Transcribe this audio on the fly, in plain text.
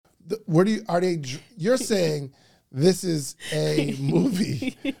Where do you are they? You're saying this is a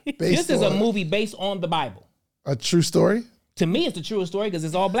movie based. This is a movie based on the Bible. A true story. To me, it's the truest story because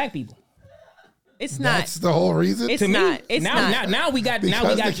it's all black people. It's not. That's the whole reason. It's To not. me, It's now, not. now we got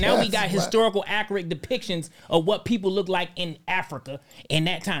Black. historical accurate depictions of what people look like in Africa in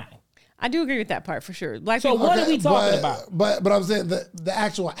that time. I do agree with that part for sure. Black So people. what are we talking about? But I'm saying the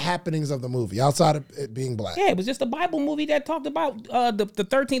actual happenings of the movie outside of it being black. Yeah, it was just a Bible movie that talked about the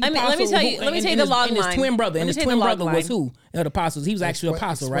 13th apostle. Let me tell you the log and line. his twin brother. Let And me his tell you twin the log brother was line. who? The apostles. He was actually an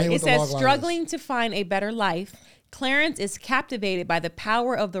apostle, right? Explain It what the says, log line struggling to find a better life, Clarence is captivated by the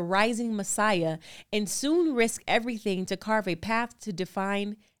power of the rising Messiah and soon risks everything to carve a path to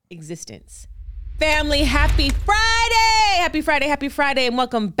define existence. Family, happy Friday! Happy Friday, happy Friday, and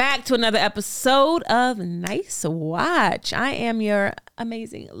welcome back to another episode of Nice Watch. I am your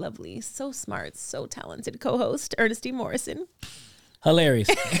amazing, lovely, so smart, so talented co-host, Ernestine Morrison. Hilarious.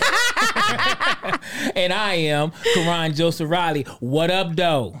 And I am Karan Joseph Riley. What up,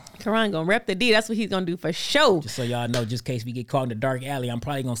 though? Karan gonna rep the D. That's what he's gonna do for sure. Just so y'all know, just in case we get caught in the dark alley, I'm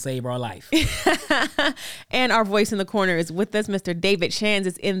probably gonna save our life. And our voice in the corner is with us. Mr. David Shands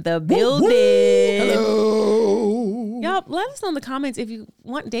is in the building. Hello. Y'all, let us know in the comments if you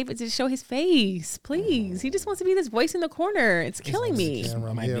want David to show his face, please. He just wants to be this voice in the corner. It's killing me.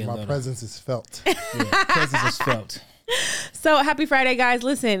 Camera, Might be a my little- presence is felt. Yeah, presence is felt. So happy Friday, guys.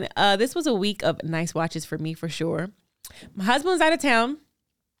 Listen, this was a week of nice watches for me, for sure. My husband was out of town,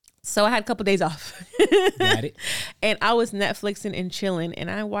 so I had a couple days off. Got it. And I was Netflixing and chilling, and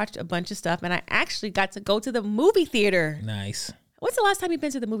I watched a bunch of stuff, and I actually got to go to the movie theater. Nice. When's the last time you've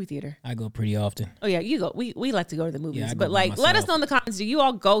been to the movie theater? I go pretty often. Oh yeah, you go. We like to go to the movies, Yeah, I go but by like, let us myself. know in the comments. Do you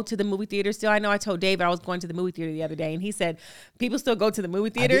all go to the movie theater still? I know I told David I was going to the movie theater the other day, and he said people still go to the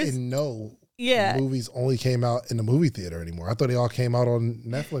movie I theaters. didn't know Yeah. movies only came out in the movie theater anymore. I thought they all came out on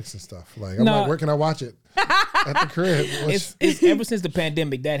Netflix and stuff. Like, I'm No. like, where can I watch it? At the crib. It's ever since the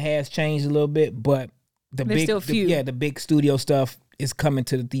pandemic that has changed a little bit, but There's still a few. the big studio stuff is coming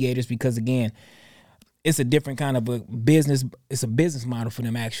to the theaters because again, it's a different kind of a business. It's a business model for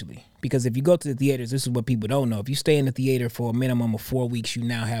them actually. Because if you go to the theaters, this is what people don't know. If you stay in the theater for a minimum of 4 weeks, you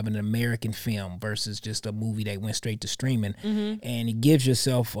now have an American film versus just a movie that went straight to streaming, and it gives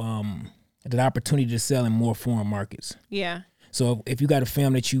yourself the opportunity to sell in more foreign markets. Yeah. So if you got a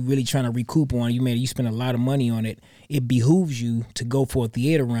film that you really trying to recoup on, you spend a lot of money on it, it behooves you to go for a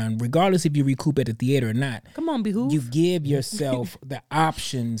theater run, regardless if you recoup at the theater or not. Come on, behoove. You give yourself the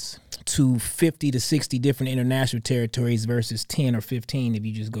options to 50 to 60 different international territories versus 10 or 15 if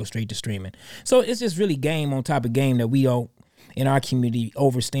you just go straight to streaming. So it's just really game on top of game that we don't, in our community,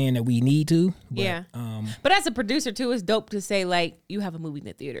 overstand that we need to. But, Yeah. But as a producer too, it's dope to say like you have a movie in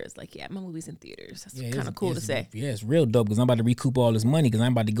the theaters. Like, yeah, my movie's in theaters. That's kind of cool to say. Yeah, it's real dope because I'm about to recoup all this money because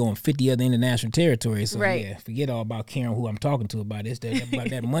I'm about to go in 50 other international territories. So Right. yeah, forget all about caring who I'm talking to about this.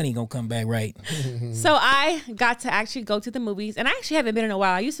 That money gonna come back right. So I got to actually go to the movies, and I actually haven't been in a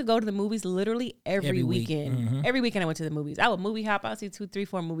while. I used to go to the movies literally every week. weekend. Every weekend I went to the movies. I would movie hop. I would see 2, 3,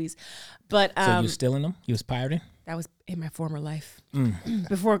 4 movies. But So you was stealing them? You was pirating? that was in my former life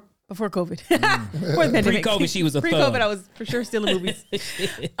before COVID. Before the pandemic. Pre-COVID, she was a Pre-COVID, thug. I was for sure stealing movies.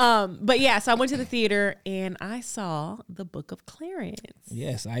 But yeah, so I went to the theater and I saw The Book of Clarence.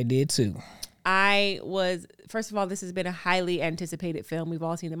 Yes, I did too. First of all, this has been a highly anticipated film. We've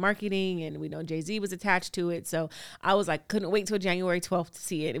all seen the marketing and we know Jay-Z was attached to it. So I was like, couldn't wait till January 12th to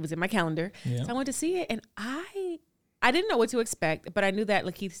see it. It was in my calendar. Yeah. So I went to see it and I didn't know what to expect, but I knew that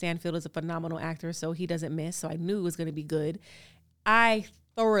Lakeith Stanfield is a phenomenal actor, so he doesn't miss. So I knew it was going to be good. I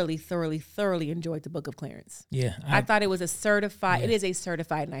thoroughly enjoyed The Book of Clarence. Yeah. I thought it was it is a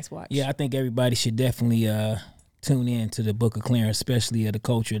certified nice watch. Yeah, I think everybody should definitely tune in to The Book of Clarence, especially the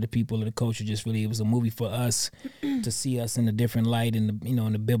culture, the people of the culture. Just really, it was a movie for us to see us in a different light in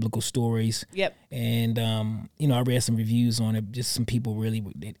the biblical stories. Yep. And I read some reviews on it. Just some people really,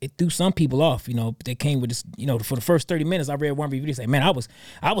 it threw some people off. They came with this. For the first 30 minutes, I read one review. They say, "Man,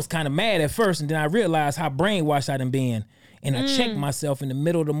 I was kind of mad at first, and then I realized how brainwashed I done been." And I checked myself in the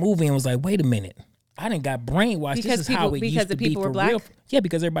middle of the movie and was like, "Wait a minute." I done got brainwashed. Because this is how it used to be for black? real. Yeah,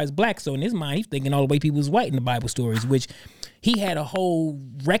 because everybody's black. So in his mind, he's thinking all the way people was white in the Bible stories, which he had a whole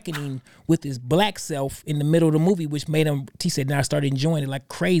reckoning with his black self in the middle of the movie, which made him, he said, now I started enjoying it like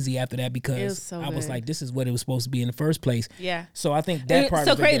crazy after that because I was like, this is what it was supposed to be in the first place. Yeah. So I think that part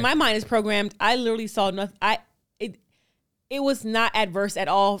so of it crazy. there- My mind is programmed. I literally saw nothing. It was not adverse at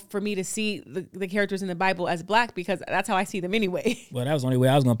all for me to see the characters in the Bible as black because that's how I see them anyway. Well, that was the only way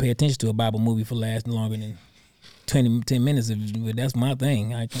I was going to pay attention to a Bible movie for lasting longer than 10 minutes. But that's my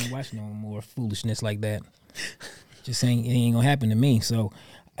thing. I can't watch no more foolishness like that. It ain't going to happen to me. So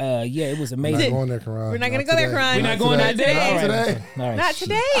Yeah, it was We're not amazing. going there, Karan. We're not gonna go there, Karan. We're not going there today. Not All right. today. All right. Not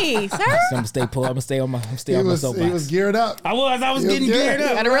today, sir. I'm gonna stay pulled. I'm gonna stay on my. I'm stay He on my was soapbox. geared up. I was getting geared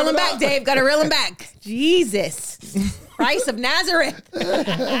up. Gotta reel him back, Dave. Gotta reel him back. Jesus. Christ of Nazareth.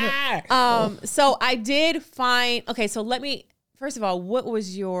 So I did find, okay, so let me, first of all, what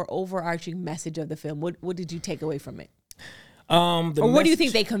was your overarching message of the film? What did you take away from it? Or what do you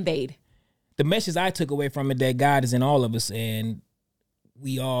think they conveyed? The message I took away from it, that God is in all of us, and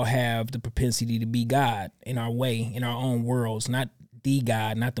we all have the propensity to be God in our way, in our own worlds. Not the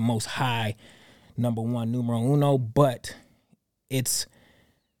God, not the most high, number one, numero uno, but it's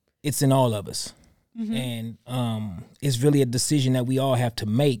in all of us. And it's really a decision that we all have to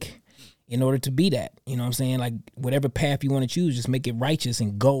make in order to be that. You know what I'm saying? Like, whatever path you want to choose, just make it righteous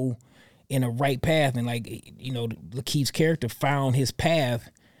and go in a right path. And like, you know, Lakeith's character found his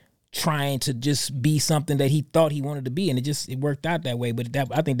path trying to just be something that he thought he wanted to be, and it worked out that way. But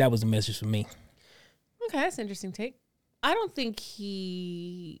I think that was the message for me. Okay, that's an interesting take. I don't think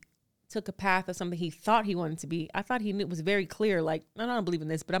he took a path of something he thought he wanted to be. I thought he knew, it was very clear, like, no, I don't believe in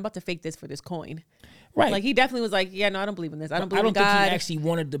this, but I'm about to fake this for this coin. Right. Like, he definitely was like, yeah, no, I don't believe in this. I don't believe in God. think he actually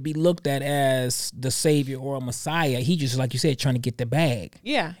wanted to be looked at as the savior or a messiah. He just, like you said, trying to get the bag.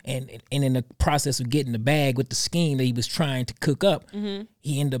 Yeah. And in the process of getting the bag with the scheme that he was trying to cook up,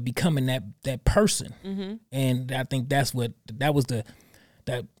 he ended up becoming that person. And I think that was the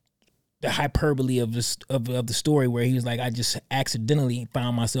hyperbole of the story, where he was like, I just accidentally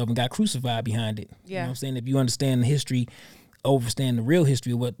found myself and got crucified behind it. Yeah. You know what I'm saying? If you understand the history, understand the real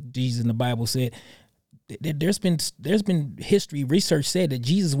history of what Jesus in the Bible said, there's been history, research said that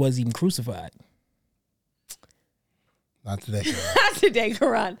Jesus wasn't even crucified. Not today. Not today,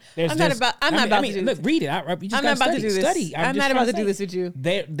 Karan. I'm not about to do this. Look, read it. I'm not about to do this. Study. I'm not about to do this with you.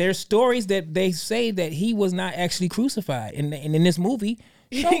 There's stories that they say that he was not actually crucified, and in this movie,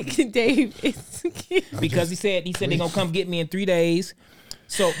 Dave, it's because he said they're gonna come get me in 3 days.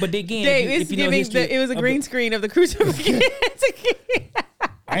 So, but again, Dave, if you know history, it was a green screen of the crucifixion.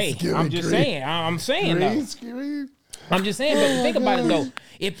 Hey, I'm just saying. I'm saying Green though. screen. I'm just saying. But think about it though.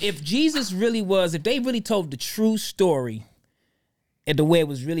 If Jesus really was, if they really told the true story, and the way it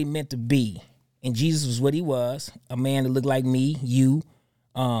was really meant to be, and Jesus was what he was, a man that looked like me, you,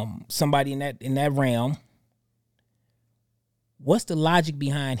 somebody in that realm. What's the logic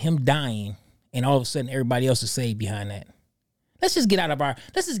behind him dying, and all of a sudden everybody else is saved behind that? Let's just get out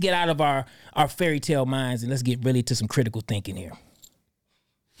of our fairy tale minds, and let's get really to some critical thinking here.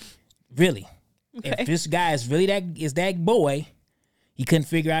 Really, okay. If this guy is really that boy, he couldn't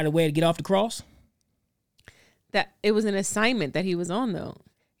figure out a way to get off the cross. That it was an assignment that he was on, though.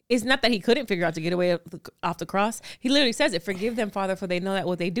 It's not that he couldn't figure out to get away off the cross. He literally says it, forgive them, Father, for they know that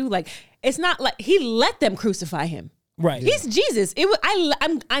what they do. Like, it's not like he let them crucify him. Right. He's Jesus.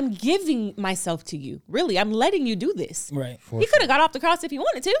 I'm giving myself to you. Really, I'm letting you do this. Right. He could have got off the cross if he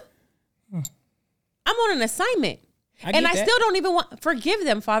wanted to. I'm on an assignment. I still don't even forgive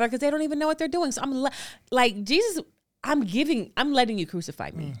them, Father, because they don't even know what they're doing. So I'm like, Jesus, I'm letting you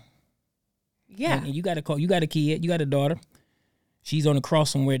crucify me. Yeah. And you got a kid, you got a daughter. She's on the cross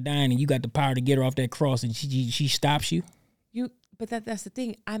somewhere dying, and you got the power to get her off that cross, and she stops you. But that's the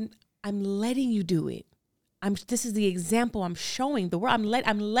thing. I'm letting you do it. This is the example I'm showing the world.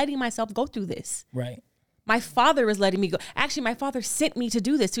 I'm letting myself go through this. Right. My Father is letting me go. Actually, my Father sent me to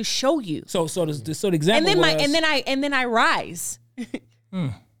do this, to show you. So the example and then I rise.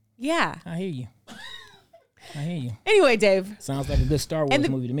 Yeah. I hear you. Anyway, Dave. Sounds like a good Star Wars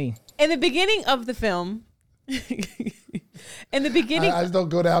movie to me. In the beginning of the film, I just don't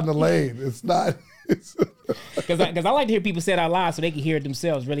go down the lane. It's not. Because I like to hear people say it out loud so they can hear it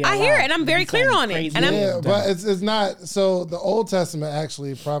themselves. Really, I hear it, and I'm very clear on it. And but it's not. So the Old Testament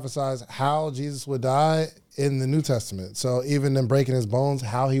actually prophesies how Jesus would die in the New Testament. So even in breaking his bones,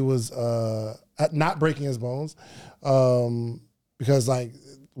 how he was not breaking his bones, because like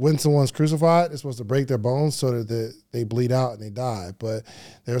when someone's crucified, it's supposed to break their bones so that they bleed out and they die. But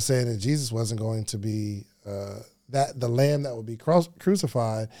they were saying that Jesus wasn't going to be. That the lamb that would be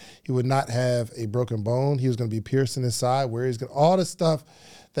crucified, he would not have a broken bone. He was going to be pierced in his side, where he's going all the stuff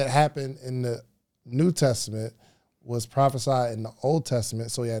that happened in the New Testament was prophesied in the Old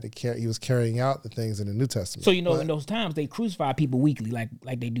Testament. So he was carrying out the things in the New Testament. So in those times they crucified people weekly, like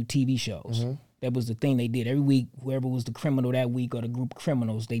they do TV shows. Mm-hmm. That was the thing they did every week. Whoever was the criminal that week or the group of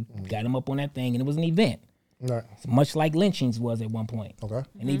criminals, they got them up on that thing, and it was an event. Right. It's much like lynchings was at one point. Okay.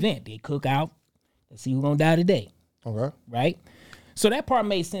 An event. They cook out. Let's see who's gonna die today. Okay. Right? So that part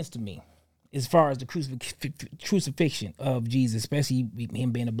made sense to me as far as the crucifixion of Jesus, especially him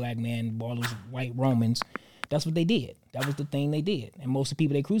being a black man, all those white Romans That's what they did. That was the thing they did. And most of the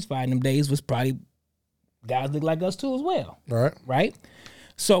people they crucified in them days was probably guys look like us too as well. Right. Right?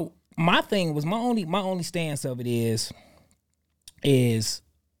 So my thing was my only stance of it is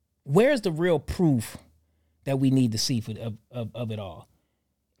where's the real proof that we need to see of it all?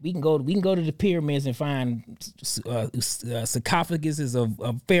 We can go to the pyramids and find sarcophaguses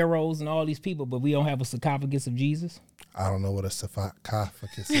of pharaohs and all these people, but we don't have a sarcophagus of Jesus. I don't know what a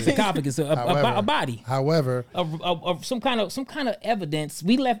sarcophagus is. Sarcophagus, a body. However, of some kind of evidence.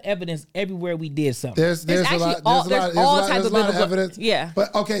 We left evidence everywhere we did something. There's a lot of evidence. Yeah.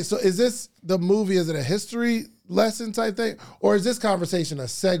 But okay, so is this the movie? Is it a history lesson type thing, or is this conversation a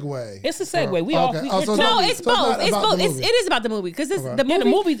segue? It's a segue. It's both. It is about the movie because the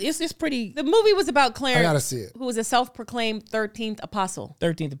movie. It's pretty. The movie was about Clarence. I gotta see it. Who was a self-proclaimed 13th apostle.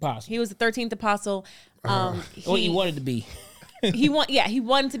 13th apostle. He was the 13th apostle. He wanted to be. He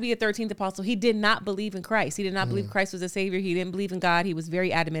wanted to be a 13th apostle. He did not believe in Christ. He did not believe Christ was a savior. He didn't believe in God. He was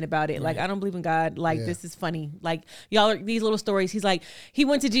very adamant about it. Right. Like, I don't believe in God. Like, this is funny. Like, y'all are these little stories. He's like, he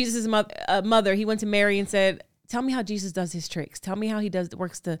went to Jesus' mother. He went to Mary and said, tell me how Jesus does his tricks. Tell me how he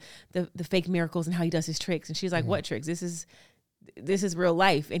works the fake miracles and how he does his tricks. And she's like, what tricks? This is real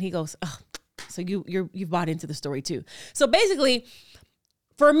life. And he goes, oh, so you've bought into the story too. So basically,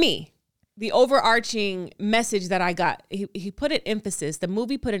 for me, the overarching message that I got, he put an emphasis, the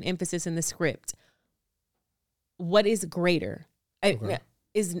movie put an emphasis in the script. What is greater? Okay.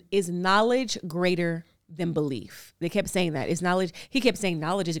 Is knowledge greater than belief? They kept saying that. He kept saying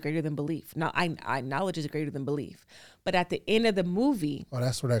knowledge is greater than belief. Now, knowledge is greater than belief. But at the end of the movie... Oh,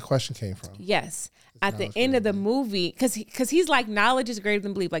 that's where that question came from. Yes. At the end of the movie, because he's like, knowledge is greater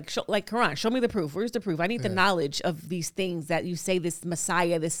than belief. Like Quran, show me the proof. Where's the proof? I need the knowledge of these things that you say, this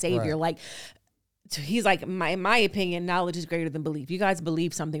Messiah, this Savior. Right. Like, he's like, in my opinion, knowledge is greater than belief. You guys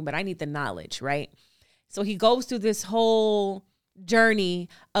believe something, but I need the knowledge, right? So he goes through this whole journey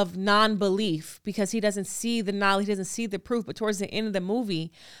of non-belief because he doesn't see the knowledge, he doesn't see the proof. But towards the end of the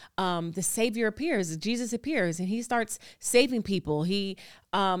movie, the Savior appears, Jesus appears, and he starts saving people.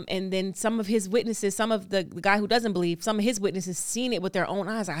 And then some of his witnesses, some of the guy who doesn't believe, some of his witnesses seen it with their own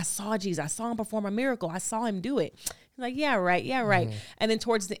eyes. I saw Jesus. I saw him perform a miracle. I saw him do it. He's like, yeah, right. Mm-hmm. And then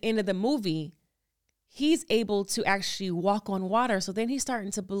towards the end of the movie, he's able to actually walk on water. So then he's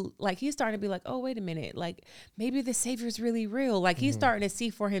starting to be like, oh, wait a minute. Like, maybe the Savior is really real. Like, he's starting to see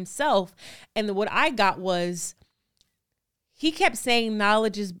for himself. And what I got was, he kept saying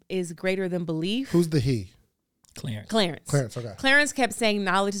knowledge is greater than belief. Who's the he? Clarence. Okay. Clarence kept saying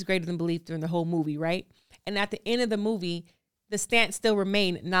knowledge is greater than belief during the whole movie, right? And at the end of the movie, the stance still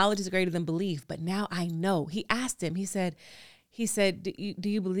remained, knowledge is greater than belief. But now I know. He asked him, he said, do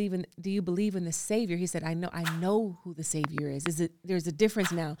you believe in the Savior? He said, I know who the Savior is. There's a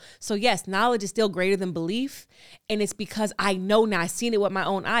difference now. So yes, knowledge is still greater than belief. And it's because I know now, I've seen it with my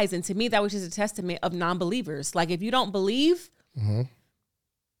own eyes. And to me, that was just a testament of non-believers. Like, if you don't believe,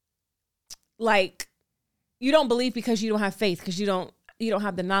 like, you don't believe because you don't have faith, because you don't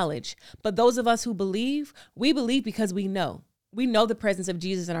have the knowledge. But those of us who believe, we believe because we know. We know the presence of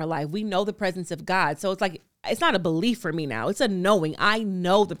Jesus in our life. We know the presence of God. So it's like, it's not a belief for me now. It's a knowing. I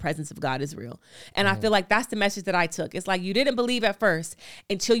know the presence of God is real. And I feel like that's the message that I took. It's like, you didn't believe at first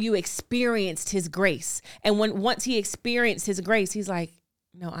until you experienced his grace. And once he experienced his grace, he's like,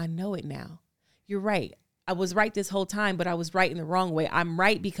 no, I know it now. You're right. I was right this whole time, but I was right in the wrong way. I'm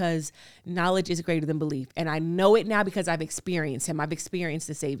right because knowledge is greater than belief. And I know it now because I've experienced him. I've experienced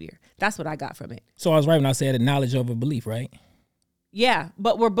the Savior. That's what I got from it. So I was right when I said knowledge over belief, right? Yeah,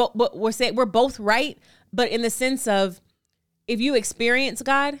 but we're both right. But in the sense of, if you experience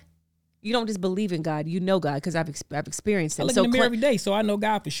God, you don't just believe in God. You know God because I've experienced him. I look in the mirror every day, so I know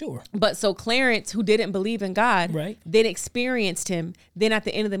God for sure. But so Clarence, who didn't believe in God, right, then experienced him. Then at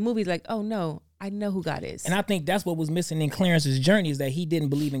the end of the movie, he's like, oh no, I know who God is. And I think that's what was missing in Clarence's journey, is that he didn't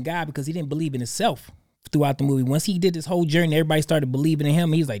believe in God because he didn't believe in himself throughout the movie. Once he did this whole journey, everybody started believing in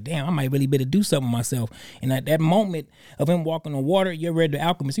him. He was like, damn, I might really better do something with myself. And at that moment of him walking on water, you read The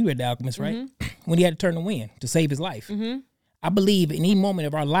Alchemist. You read The Alchemist, right? When he had to turn the wind to save his life. I believe in any moment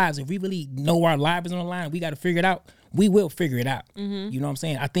of our lives, if we really know our life is on the line, we got to figure it out, we will figure it out. You know what I'm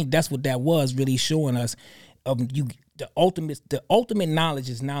saying? I think that's what that was really showing us. The ultimate knowledge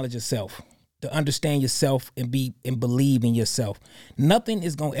is knowledge of self. To understand yourself and believe in yourself. Nothing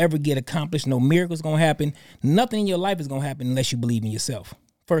is going to ever get accomplished. No miracle is going to happen. Nothing in your life is going to happen unless you believe in yourself,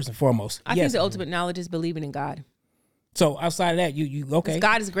 first and foremost. I think the ultimate knowledge is believing in God. So outside of that, you okay.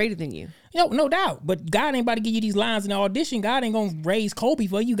 God is greater than you. No doubt. But God ain't about to give you these lines in the audition. God ain't going to raise Kobe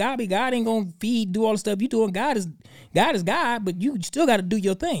for you. God ain't going to do all the stuff you doing. God is God, but you still got to do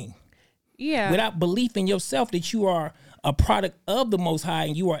your thing. Yeah. Without belief in yourself that you are a product of the Most High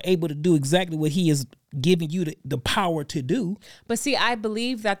and you are able to do exactly what he is giving you the power to do. But see, I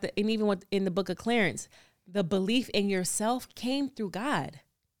believe that and even in the book of Clarence, the belief in yourself came through God.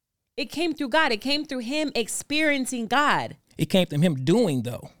 It came through God. It came through him experiencing God. It came from him doing,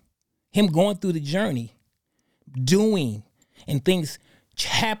 though. Him going through the journey, doing, and things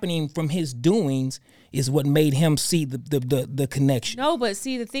happening from his doings is what made him see the connection. No, but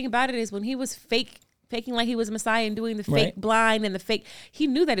see, the thing about it is when he was faking like he was Messiah and doing the fake blind and the fake, he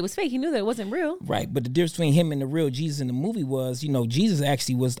knew that it was fake. He knew that it wasn't real. Right, but the difference between him and the real Jesus in the movie was, Jesus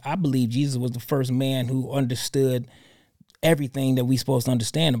actually was, I believe Jesus was the first man who understood everything that we're supposed to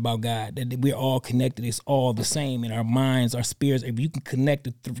understand about God, that we're all connected. It's all the same in our minds, our spirits. If you can connect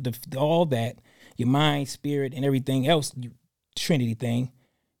all that, your mind, spirit, and everything else, Trinity thing,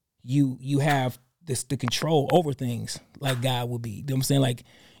 you have the control over things like God would be. You know what I'm saying? Like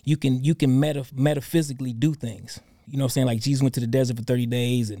you can metaphysically do things. You know what I'm saying? Like Jesus went to the desert for 30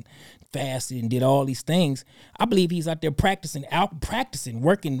 days and fasted and did all these things. I believe he's out there practicing,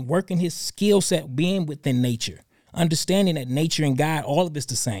 working his skill set, being within nature, understanding that nature and God, all of it's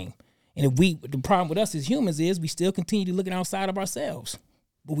the same. And the problem with us as humans is we still continue to looking outside of ourselves,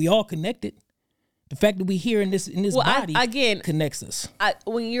 but we all connected. The fact that we here in this body connects us.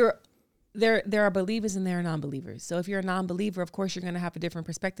 When you're there are believers and there are non-believers. So if you're a non-believer, of course, you're going to have a different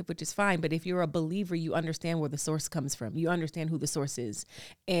perspective, which is fine. But if you're a believer, you understand where the source comes from. You understand who the source is.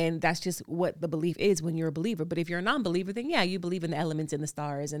 And that's just what the belief is when you're a believer. But if you're a non-believer, then yeah, you believe in the elements and the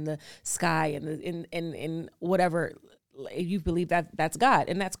stars and the sky and in whatever. You believe that's God,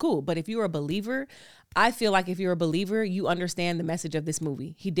 and that's cool. But if you're a believer, I feel like if you're a believer, you understand the message of this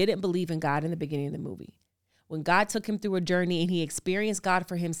movie. He didn't believe in God in the beginning of the movie. When God took him through a journey and he experienced God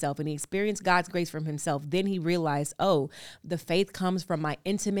for himself and he experienced God's grace from himself, then he realized, oh, the faith comes from my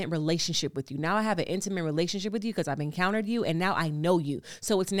intimate relationship with you. Now I have an intimate relationship with you because I've encountered you and now I know you.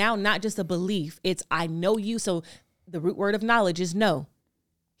 So it's now not just a belief, it's I know you. So the root word of knowledge is know.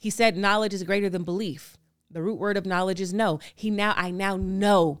 He said knowledge is greater than belief. The root word of knowledge is know. I now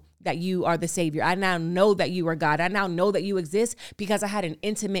know that you are the Savior. I now know that you are God. I now know that you exist because I had an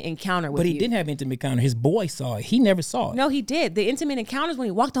intimate encounter with you. But he didn't have intimate encounter. His boy saw it. He never saw it. No, he did. The intimate encounter is when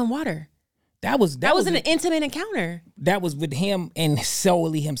he walked on water. That was an intimate encounter. That was with him and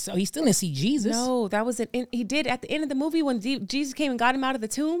solely himself. He still didn't see Jesus. No, that was he did at the end of the movie when Jesus came and got him out of the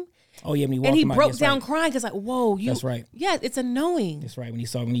tomb. Oh yeah, and he broke down crying because like, whoa, that's right. Yeah, it's a knowing. That's right. When he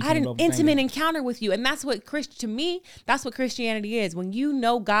I had an intimate encounter with you, and that's what to me, that's what Christianity is. When you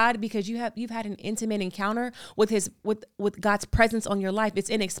know God because you've had an intimate encounter with with God's presence on your life. It's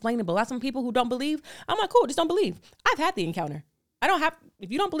inexplainable. That's when people who don't believe. I'm like, cool, just don't believe. I've had the encounter. I don't have.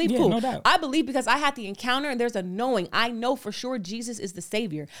 If you don't believe, cool. No doubt. I believe because I had the encounter and there's a knowing. I know for sure Jesus is the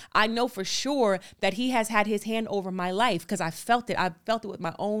Savior. I know for sure that he has had his hand over my life because I felt it. I felt it with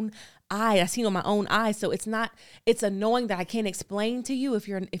my own eye. I seen it with my own eyes. So it's a knowing that I can't explain to you if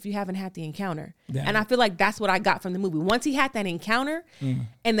you haven't had the encounter. Yeah. And I feel like that's what I got from the movie. Once he had that encounter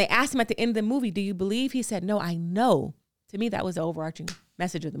and they asked him at the end of the movie, do you believe? He said, no, I know. To me, that was the overarching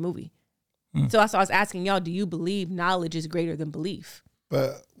message of the movie. So that's why I was asking y'all, do you believe knowledge is greater than belief?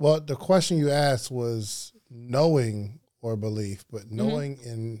 But the question you asked was knowing or belief, but knowing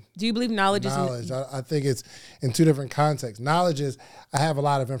in do you believe knowledge is I think it's in two different contexts. Knowledge is I have a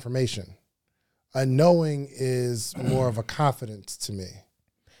lot of information. A knowing is more of a confidence to me.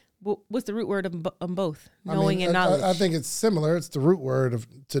 Well, what's the root word of both? Knowing and knowledge. I think it's similar. It's the root word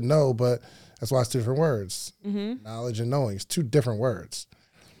to know, but that's why it's two different words. Mm-hmm. Knowledge and knowing. It's two different words.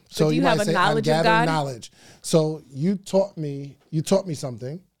 So do you have might a say, knowledge I'm of gathering God? knowledge. So you taught me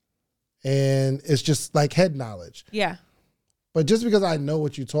something, and it's just like head knowledge. Yeah. But just because I know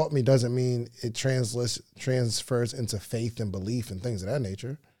what you taught me doesn't mean it transfers into faith and belief and things of that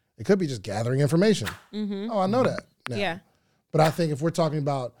nature. It could be just gathering information. Mm-hmm. Oh, I know that now. Yeah. But I think if we're talking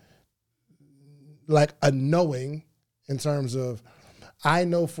about like a knowing in terms of I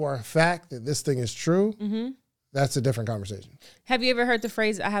know for a fact that this thing is true, that's a different conversation. Have you ever heard the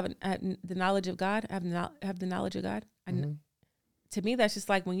phrase, I have the knowledge of God? I have the knowledge of God? To me, that's just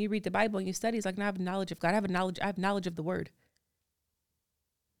like when you read the Bible and you study, it's like, no, I have knowledge of God. I have knowledge of the word.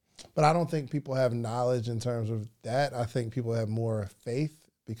 But I don't think people have knowledge in terms of that. I think people have more faith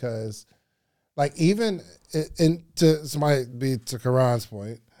because, like, even this might be to Karan's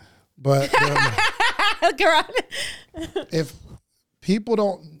point, but if people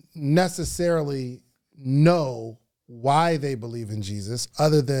don't necessarily know why they believe in Jesus,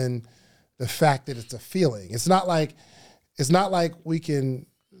 other than the fact that it's a feeling, it's not like you can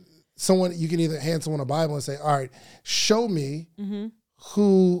either hand someone a Bible and say, all right, show me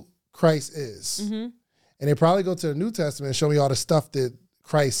who Christ is. And they probably go to the New Testament and show me all the stuff that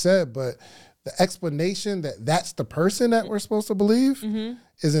Christ said, but the explanation that that's the person that we're supposed to believe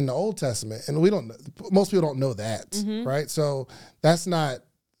is in the Old Testament. And most people don't know that, right? So that's not,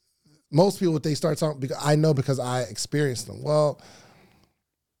 most people, what they start talking, because I know because I experienced them. Well,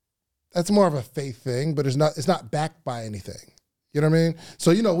 that's more of a faith thing, but it's not backed by anything. You know what I mean?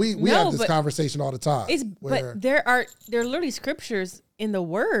 So, we have this conversation all the time. But there are literally scriptures in the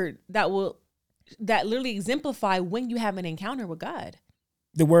word that literally exemplify when you have an encounter with God.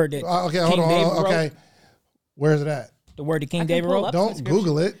 The word that hold on. Okay. Where's it at? The word that King David wrote? Don't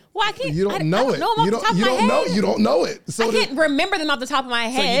Google it. Well, I can't. You don't know it. You don't know it. So I can't remember them off the top of my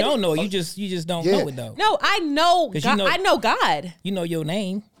head. So you don't know. You just don't know it though. No, I know God. I know God. You know your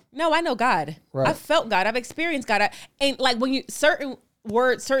name. No, I know God. Right. I felt God. I've experienced God. And like when you certain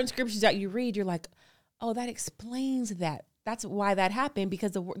scriptures that you read, you're like, oh, that explains that. That's why that happened,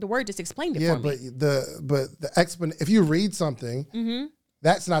 because the word just explained it for me. If you read something,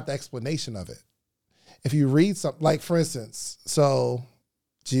 that's not the explanation of it. If you read something, like for instance, so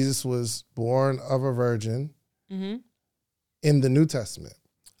Jesus was born of a virgin in the New Testament.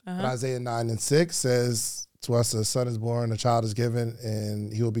 But Isaiah 9:6 says, to us a son is born, a child is given,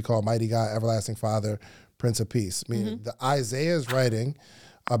 and he will be called Mighty God, Everlasting Father, Prince of Peace. Meaning the Isaiah is writing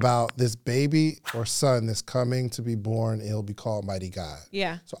about this baby or son that's coming to be born, and he'll be called Mighty God.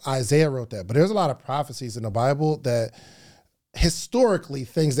 Yeah. So Isaiah wrote that. But there's a lot of prophecies in the Bible that historically,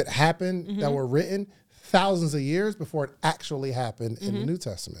 things that happened that were written thousands of years before it actually happened in the New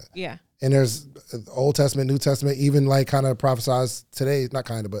Testament. Yeah. And there's Old Testament, New Testament, even like kind of prophesies today, not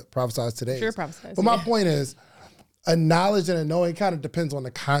kind of, but prophesies today. Sure, prophesies. But my point is, a knowledge and a knowing kind of depends on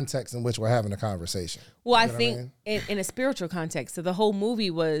the context in which we're having a conversation. Well, I think in a spiritual context, so the whole movie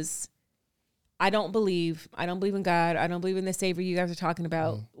was, I don't believe in God. I don't believe in the Savior you guys are talking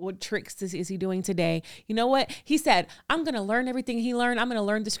about. What tricks is he doing today? You know what? He said, I'm going to learn everything he learned. I'm going to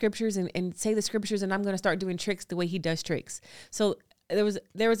learn the scriptures and say the scriptures, and I'm going to start doing tricks the way he does tricks. So there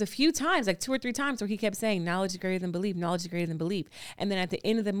was a few times, like 2 or 3 times, where he kept saying, knowledge is greater than belief, knowledge is greater than belief. And then at the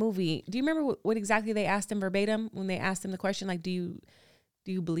end of the movie, do you remember what exactly they asked him verbatim when they asked him the question, like, do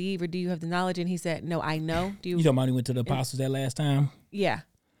you believe or do you have the knowledge? And he said, no, I know. You talking about he went to the apostles that last time? Yeah.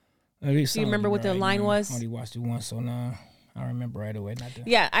 Do you remember what the line was? I only watched it once, so no, I remember right away.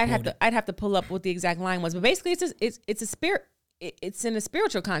 I'd have to pull up what the exact line was, but basically it's a spirit. It's in a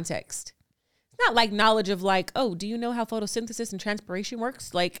spiritual context. It's not like knowledge of like, oh, do you know how photosynthesis and transpiration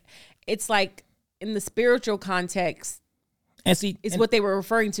works? Like, it's like in the spiritual context. And see, it's what they were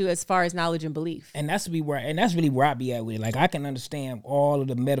referring to as far as knowledge and belief. And that's really where I be at with it. Like, I can understand all of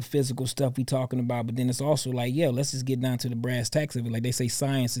the metaphysical stuff we talking about, but then it's also like, let's just get down to the brass tacks of it. Like they say,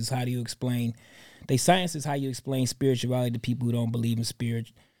 science is how you explain spirituality to people who don't believe in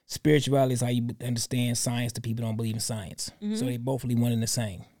spirit. Spirituality is how you understand science to people who don't believe in science. So they both really one and the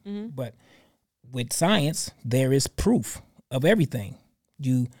same. But with science, there is proof of everything.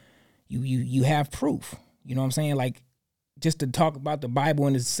 You have proof. You know what I'm saying? Like, just to talk about the Bible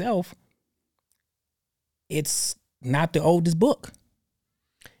in itself, it's not the oldest book.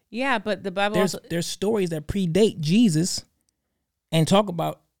 Yeah, but the Bible there's stories that predate Jesus and talk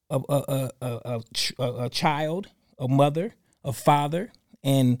about a child, a mother, a father,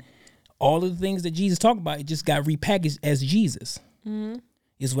 and all of the things that Jesus talked about. It just got repackaged as Jesus.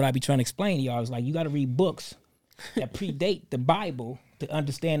 Is what I be trying to explain to y'all. It's like you got to read books that predate the Bible to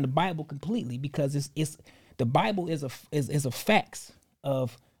understand the Bible completely, because it's the Bible is a facts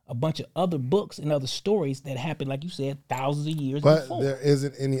of a bunch of other books and other stories that happened, like you said, thousands of years before. But there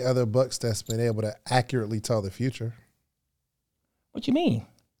isn't any other books that's been able to accurately tell the future. What you mean?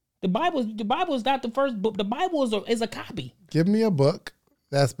 The Bible is not the first book. The Bible is a copy. Give me a book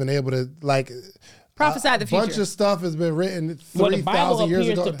that's been able to prophesy the future. A bunch of stuff has been written 3,000 years ago. Well, the Bible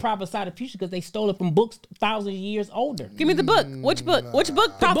appears to prophesy the future because they stole it from books thousands of years older. Give me the book. Which book? Which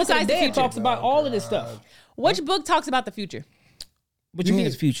book prophesies the future? Talks about all of this stuff. Which book talks about the future? What you mean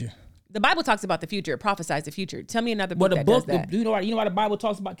it's future? The Bible talks about the future. It prophesies the future. Tell me another book that does that. You know why the Bible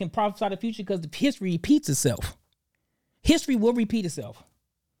talks about can prophesy the future? Because the history repeats itself. History will repeat itself.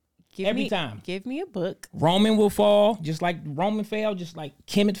 Every time. Give me a book. Roman will fall, just like Roman fell, just like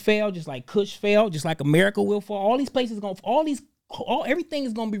Kemet fell, just like Kush fell, just like America will fall. All these places everything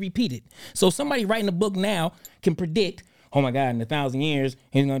is gonna be repeated. So somebody writing a book now can predict, oh my God, in 1,000 years,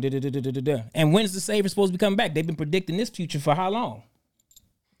 he's gonna da. And when is the Savior supposed to be coming back? They've been predicting this future for how long?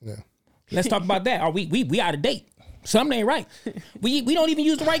 Yeah. Let's talk about that. Are we out of date? Something ain't right. We don't even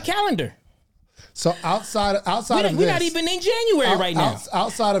use the right calendar. So outside of this, we're not even in January right now.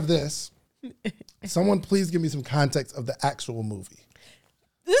 Outside of this, someone please give me some context of the actual movie.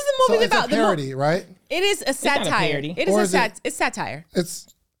 This is the So movie it's about a parody, right? It is a not a satire. parody. It is Or a is it- it's satire. It's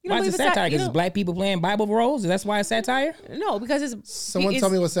You don't Why is it believe satire? you Because it's don't- black people playing Bible roles? That's why it's satire? No, because it's someone it's tell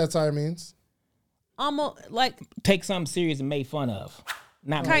me what satire means. almost like Take something serious and made fun of.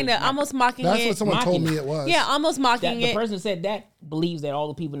 Not kind of almost mocking That's it. what someone told me it was. Yeah, almost mocking The it. person who said that believes that all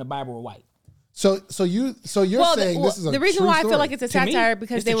the people in the Bible were white. So you're saying this is a the reason true why I story. feel like it's a To me, satire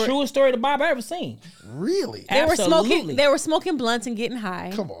because it's they the were truest story the Bible ever seen. really. they were smoking Absolutely. they were smoking blunts and getting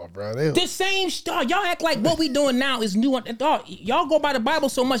high. Come on, bro. They, The same stuff. Y'all act like what we doing now is new. Dog, y'all go by the Bible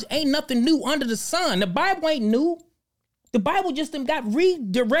so much, ain't nothing new under the sun. The Bible ain't new. The Bible just got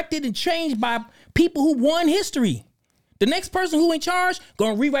redirected and changed by people who won history. The next person who in charge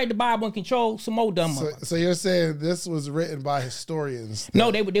gonna rewrite the Bible and control some old dumb motherfuckers. so you're saying this was written by historians? No,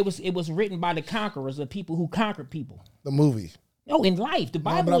 it was written by the conquerors, the people who conquered people. The movie. No, in life, the No,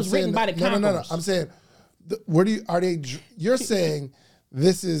 Bible but I'm was written saying by the no, conquerors. no. I'm saying, where do you are they? You're saying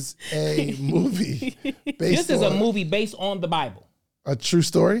this is a movie based This is a on movie based on the Bible. a true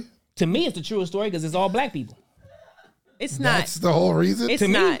story. To me, it's the truest story because it's all black people. It's not. That's the whole reason. It's To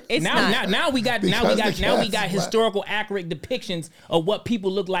me, not. It's now, not. now we got Because the cast is black. historical accurate depictions of what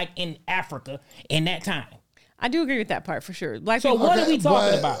people look like in Africa in that time. I do agree with that part for sure. Black So people. what are we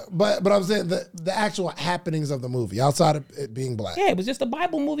talking about? But I'm saying the actual happenings of the movie outside of it being black. Yeah, it was just a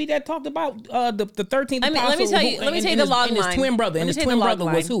Bible movie that talked about the 13th Let me apostle. tell you- let me tell you the log and his line. twin brother. Let And me his tell you twin the log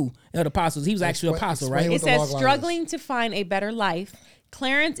brother was line. who? The apostle. He was actually an apostle, explain right? what It the says, log line is. struggling to find a better life,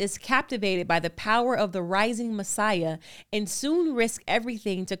 Clarence is captivated by the power of the rising Messiah and soon risks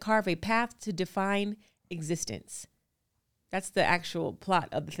everything to carve a path to define existence. That's the actual plot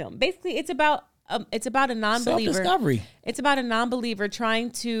of the film. Basically, it's about a non-believer. Self-discovery. It's about a non-believer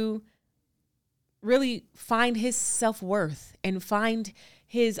trying to really find his self-worth and find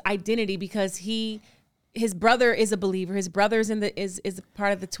his identity because his brother is a believer. His brother's is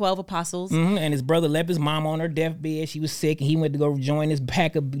part of the 12 apostles. Mhm, and his brother left his mom on her deathbed. She was sick, and he went to go join his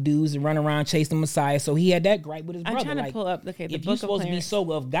pack of dudes and run around chase the Messiah. So he had that gripe with his brother. I'm trying to pull up the if book you're of supposed to be Clarence.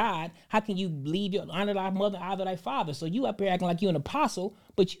 so of God, how can you leave your honor thy mother, honor thy father? So you up here acting like you're an apostle,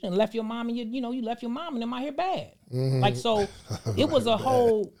 but you done left your mom and you left your mom and them out here bad. Like so, it was a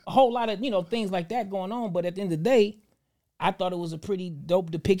whole lot of things like that going on. But at the end of the day, I thought it was a pretty dope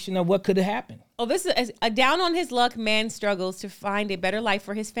depiction of what could have happened. Oh, this is a down on his luck man struggles to find a better life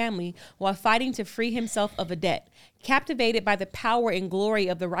for his family while fighting to free himself of a debt. Captivated by the power and glory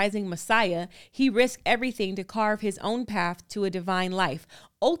of the rising Messiah, he risks everything to carve his own path to a divine life,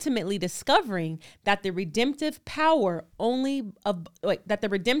 ultimately discovering that the redemptive power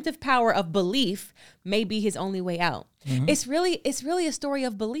of belief may be his only way out. It's really a story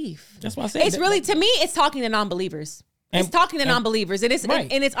of belief. That's what I said. It's really, to me, it's talking to non-believers. It's talking to non-believers, and it's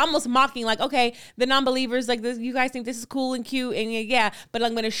right. and it's almost mocking, like, okay, the non-believers, like this, you guys think this is cool and cute, and yeah, but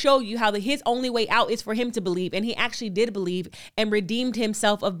I'm going to show you how his only way out is for him to believe, and he actually did believe and redeemed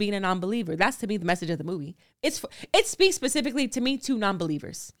himself of being a non-believer. That's to me the message of the movie. It speaks specifically to me to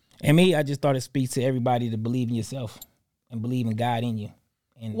non-believers. And me, I just thought it speaks to everybody to believe in yourself and believe in God in you.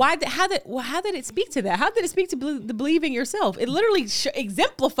 And How did it speak to that? How did it speak to the believing yourself? It literally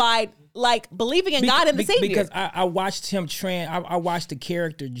exemplified like believing in God and the Savior. Because I watched him I watched the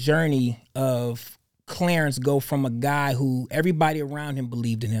character journey of Clarence go from a guy who everybody around him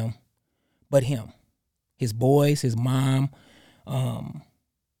believed in him, but him, his boys, his mom,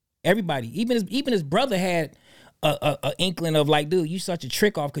 everybody, even his brother had a inkling of like, dude, you such a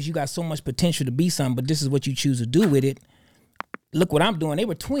trick off because you got so much potential to be something, but this is what you choose to do with it. Look what I'm doing. They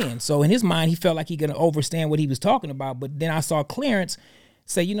were twins. So in his mind, he felt like he gonna understand what he was talking about. But then I saw Clarence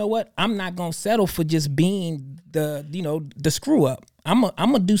say, you know what? I'm not gonna settle for just being the screw up. I'm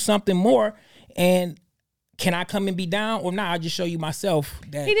gonna do something more. And can I come and be down or not? I'll just show you myself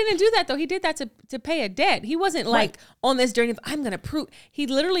that He didn't do that though. He did that to pay a debt. He wasn't like on this journey of I'm gonna prove. He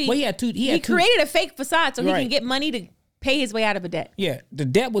literally he created a fake facade so he can get money to pay his way out of a debt. Yeah, the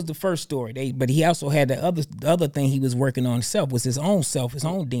debt was the first story. But he also had the other thing he was working on himself was his own self, his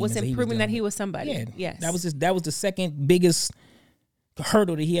own demons. Was proving that he was somebody. Yeah, yes. That was the second biggest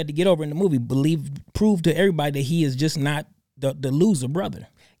hurdle that he had to get over in the movie. Prove to everybody that he is just not the loser brother.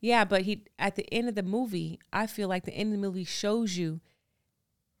 Yeah, but at the end of the movie, I feel like the end of the movie shows you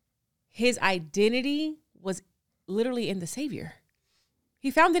his identity was literally in the Savior. He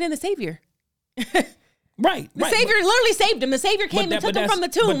found it in the Savior. Right. The Savior literally saved him. The Savior came and took him from the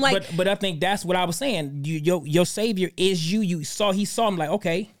tomb. But I think that's what I was saying. Your Savior is you. He saw him like,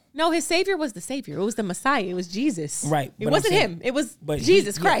 okay. No, his Savior was the Savior. It was the Messiah. It was Jesus. Right. It wasn't him. It was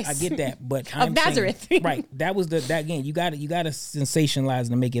Jesus Christ. I get that. But of Nazareth. Right. That was that again. You got to sensationalize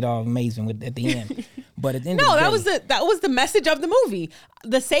and make it all amazing at the end. But at the end No, of the that was the message of the movie.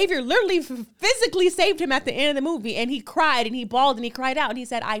 The Savior literally physically saved him at the end of the movie, and he cried and he bawled and he cried out and he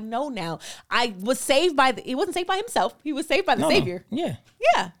said, "I know now. I was saved by he wasn't saved by himself. He was saved by the Savior." No. Yeah.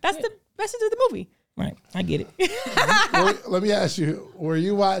 Yeah, that's the message of the movie. Right, I get it. Let me ask you: were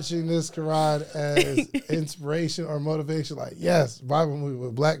you watching this Quran as inspiration or motivation? Like, yes, Bible movie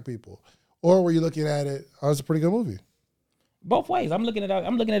with black people, or were you looking at it? Oh, it's a pretty good movie. Both ways. I'm looking at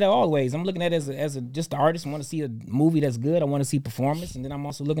it all ways. I'm looking at it as a just the artist. I want to see a movie that's good. I want to see performance, and then I'm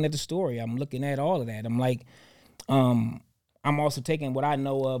also looking at the story. I'm looking at all of that. I'm like, I'm also taking what I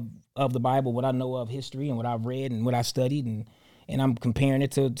know of the Bible, what I know of history, and what I've read and what I've studied, and I'm comparing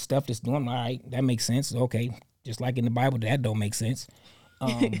it to stuff that's doing. All right, that makes sense. Okay, just like in the Bible, that don't make sense.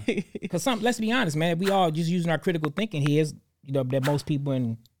 Because let's be honest, man, we all just using our critical thinking here, that most people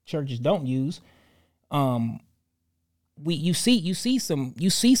in churches don't use. You see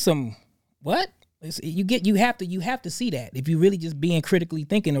some what? You have to see that if you really just being critically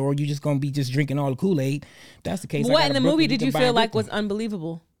thinking, or you just gonna be just drinking all the Kool-Aid. If that's the case. What in the movie did you feel like was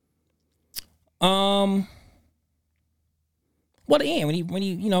unbelievable? Well, at the end when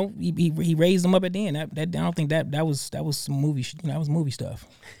he raised them up at the end. That I don't think that was some movie. That was movie stuff.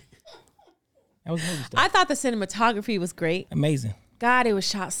 That was movie stuff. I thought the cinematography was great. Amazing. God, it was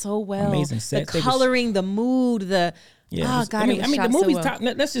shot so well. Amazing sets. The coloring, the mood, the yeah. God, it was shot the movie's so well. top.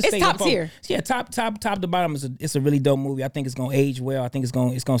 Let's just It's say top tier. Yeah, top to bottom it's a really dope movie. I think it's gonna age well. I think it's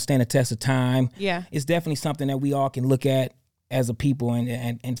gonna stand the test of time. Yeah, it's definitely something that we all can look at as a people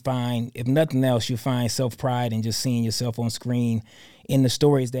and find, if nothing else, you find self-pride in just seeing yourself on screen in the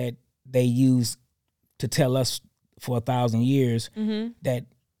stories that they use to tell us for 1,000 years. Mm-hmm. That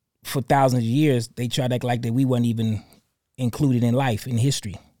for thousands of years they tried to act like that we weren't even included in life, in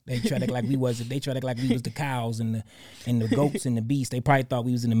history. They tried to act like we wasn't. They tried to act like we was the cows and the goats and the beasts. They probably thought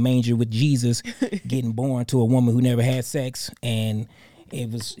we was in the manger with Jesus, getting born to a woman who never had sex, and it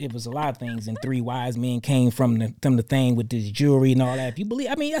was a lot of things. And 3 wise men came from the thing with this jewelry and all that. If you believe,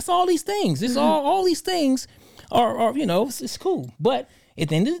 I mean, that's all these things. It's all these things are it's cool. But at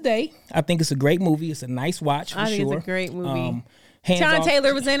the end of the day, I think it's a great movie. It's a nice watch. I think it's a great movie. Hands Tiana off.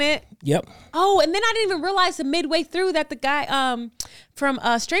 Taylor was in it. Yep. Oh, and then I didn't even realize the midway through that the guy from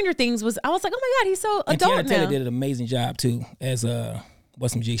Stranger Things was. I was like, oh my God, he's so adult Tiana Taylor now. did an amazing job too as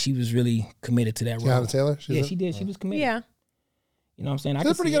what's some G. She was really committed to that role. Tiana Taylor. She did. She was committed. Yeah. You know what I'm saying?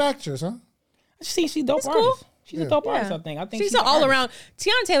 She's a pretty good actress, huh? She's a dope She's artist. cool. She's a dope artist. I think she's an all around.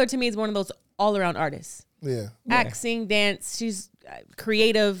 Tiana Taylor to me is one of those all around artists. Yeah. Act, sing, dance. She's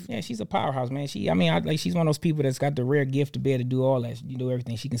creative. Yeah, she's a powerhouse, man. She's one of those people that's got the rare gift to be able to do all that. You do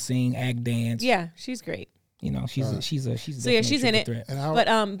everything. She can sing, act, dance. Yeah, she's great. She's so yeah, she's in it. Threat.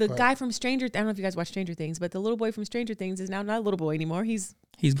 But the guy from Stranger, I don't know if you guys watch Stranger Things, but the little boy from Stranger Things is now not a little boy anymore. He's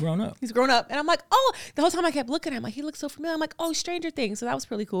grown up. He's grown up, and I'm like, oh, the whole time I kept looking at him, like he looks so familiar. I'm like, oh, Stranger Things. So that was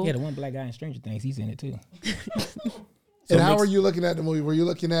pretty cool. Yeah, the one black guy in Stranger Things, he's in it too. And how were you looking at the movie? Were you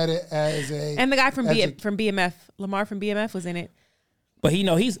looking at it as a and the guy from BMF, Lamar from BMF was in it. But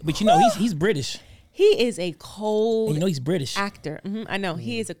he's British. He is a cold. And he's British actor. Mm-hmm, I know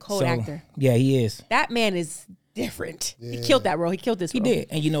he is a cold actor. Yeah, he is. That man is different. Yeah. He killed that role. He killed this role. He did.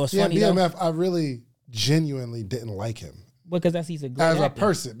 And it's funny. BMF, I really genuinely didn't like him. Because he's a great as actor. a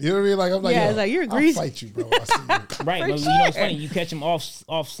person. You know what I mean? Like I'm like, yeah, it's like you're greasy. I'll fight you, bro. I see you. Right. But sure. It's funny. You catch him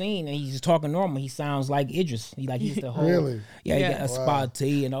off scene and he's just talking normal. He sounds like Idris. He's the whole. Really? Yeah. He got a spot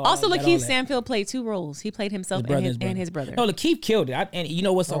tee and all. Also, that, Lakeith Stanfield played 2 roles. He played himself and his brother. No, Lakeith killed it. And you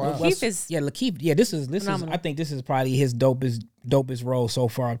know what's Lakeith is Lakeith. Yeah, this is. I think this is probably his dopest role so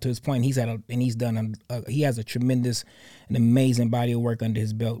far up to this point. He has a tremendous and amazing body of work under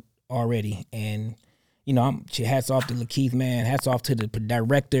his belt already. And hats off to Lakeith, man. Hats off to the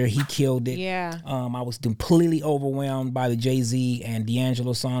director. He killed it. Yeah. I was completely overwhelmed by the Jay-Z and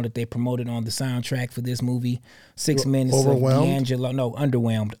D'Angelo song that they promoted on the soundtrack for this movie. 6 minutes overwhelmed? of D'Angelo. No,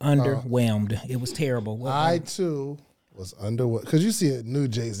 underwhelmed. Underwhelmed. It was terrible. I too was underwhelmed because you see a new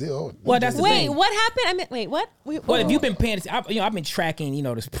Jay-Z. Oh, well, that's the thing. What happened? I mean, wait, what? Well, if you've been paying attention, I've been tracking,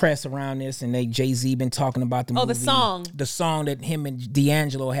 this press around this, and Jay-Z been talking about the movie. Oh, the song that him and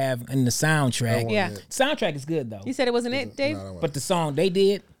D'Angelo have in the soundtrack. Yeah, soundtrack is good though. You said it wasn't it, Dave? But the song they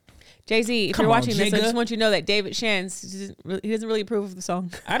did. Jay-Z, if you're watching this, I just want you to know that David Shands, he doesn't really approve of the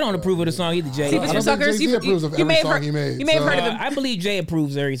song. I don't approve of the song either, Jay. See, but you're suckers. Jay-Z approves of every song he made. You may have heard of him. I believe Jay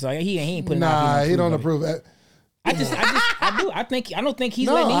approves of every song. He ain't putting out. Nah, he don't approve. I do. I don't think he's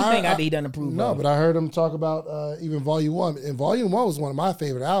letting anything out that he doesn't approve No, of. but I heard him talk about even Volume 1. And Volume 1 was one of my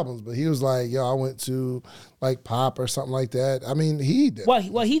favorite albums, but he was like, yo, I went to like Pop or something like that. I mean, he did. Well,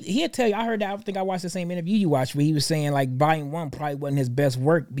 he'd tell you. I heard that. I think I watched the same interview you watched where he was saying like Volume 1 probably wasn't his best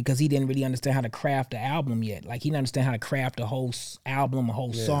work because he didn't really understand how to craft the album yet. Like he didn't understand how to craft a whole album, a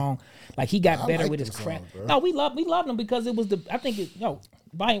whole song. Like he got better with his craft. No, we loved him because it was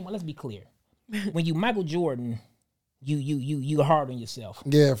Volume 1. Let's be clear. When you Michael Jordan, you hard on yourself.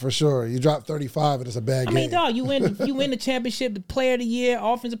 Yeah, for sure. You drop 35 and it's a bad game. I mean, dog, you win the championship, the player of the year,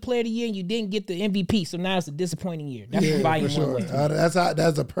 offensive player of the year, and you didn't get the MVP. So now it's a disappointing year. That's what Volume 1 was.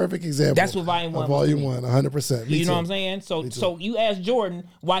 That's a perfect example. That's what Volume 1 was. Volume 1, 100%. You know what I'm saying? So you ask Jordan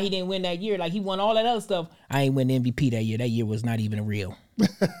why he didn't win that year. Like he won all that other stuff. I ain't win the MVP that year. That year was not even real.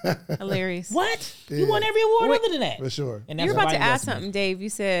 Hilarious. What? Yeah. You won every award other than that. For sure. And you're about to ask something, Dave. You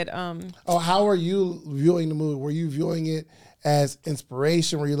said how are you viewing the movie? Were you viewing it as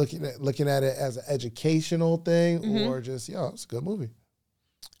inspiration? Were you looking at it as an educational thing, or just it's a good movie?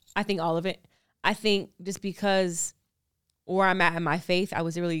 I think all of it. I think just because where I'm at in my faith, I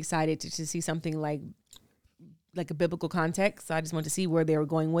was really excited to see something like a biblical context. So I just wanted to see where they were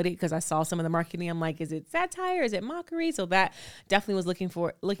going with it because I saw some of the marketing. I'm like, is it satire? Is it mockery? So that definitely was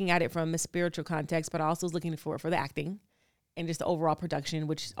looking at it from a spiritual context, but I also was looking for the acting and just the overall production,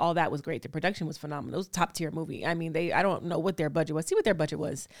 which all that was great. The production was phenomenal. It was a top tier movie. I mean, I don't know what their budget was. See what their budget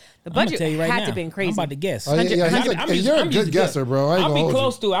was. The budget had to have been crazy. I'm about to guess. Oh, you're a good guesser, bro. I'll be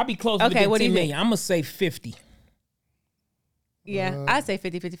close to it. I'll be close to okay, what do you million. I'm going to say 50. Yeah, I'd say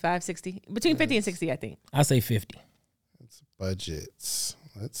 50, 55, 60. Between 50 and 60, I think. I'll say 50. It's budgets.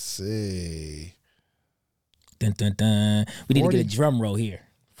 Let's see. Dun, dun, dun. We need to get a drum roll here.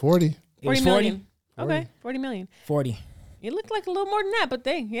 40. 40 million. 40. Okay, 40 million. 40. It looked like a little more than that, but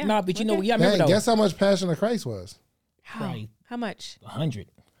No, but you know, yeah, remember though. Guess how much Passion of Christ was? How much? 100.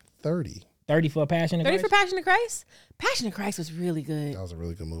 30. 30 for Passion of Christ? 30 for Passion of Christ? Passion of Christ was really good. That was a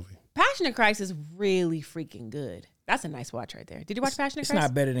really good movie. Passion of Christ is really freaking good. That's a nice watch right there. Did you watch Passion of Christ? It's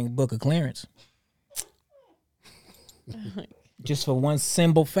not better than Book of Clarence. Just for one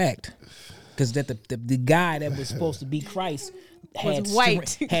simple fact. Because that the guy that was supposed to be Christ was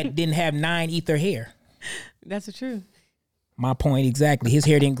white. Didn't have 9 ether hair. That's the truth. My point exactly. His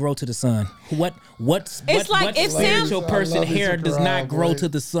hair didn't grow to the sun. What spiritual person hair does not grow to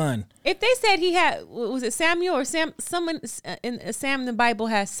the sun? If they said he had, was it Samuel or someone in Sam in the Bible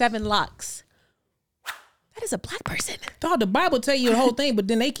has 7 locks. That is a black person. Dog, the Bible tell you the whole thing, but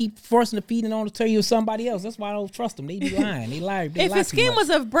then they keep forcing the feeding on to tell you somebody else. That's why I don't trust them. They be lying. They lie. If his skin was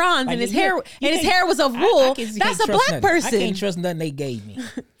of bronze and his hair was of wool, that's a black person. I can't trust nothing they gave me.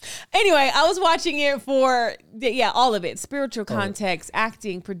 Anyway, I was watching it for all of it: spiritual context,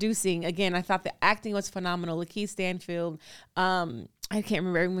 acting, producing. Again, I thought the acting was phenomenal. Lakeith Stanfield. I can't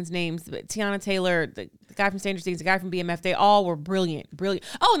remember everyone's names, but Tiana Taylor, the guy from Stranger Things, the guy from BMF, they all were brilliant.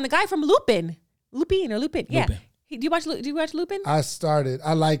 Oh, and the guy from Lupin. Yeah. Lupin. Do you watch Lupin? I started.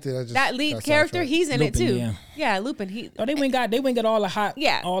 I liked it. That lead character, he's in it too. Yeah, Lupin. They went got all the hot.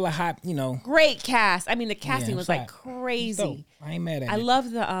 Yeah, all the hot. Great cast. I mean, the casting was like crazy. I ain't mad at it. I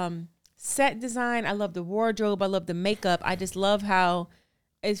love the set design. I love the wardrobe. I love the makeup. I just love how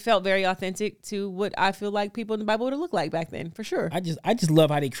it felt very authentic to what I feel like people in the Bible would have looked like back then, for sure. I just love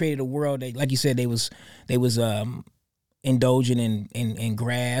how they created a world. Like you said, they was indulging in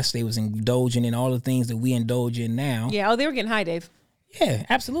grass. They was indulging in all the things that we indulge in now. Yeah. Oh, they were getting high, Dave. Yeah,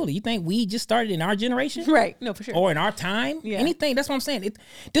 absolutely. You think we just started in our generation? Right. No, for sure. Or in our time? Yeah. Anything. That's what I'm saying.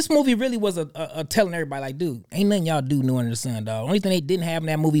 This movie really was a telling everybody, like, dude, ain't nothing y'all do new under the sun, dog. Only thing they didn't have in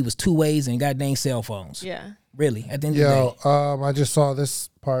that movie was 2-ways and goddamn cell phones. Yeah. Really, at the end of the day. I just saw this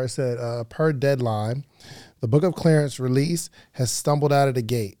part. It said, per deadline, the Book of Clarence release has stumbled out of the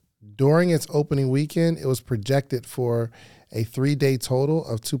gate. During its opening weekend, it was projected for a 3-day total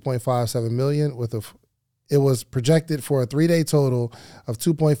of $2.57 million it was projected for a 3-day total of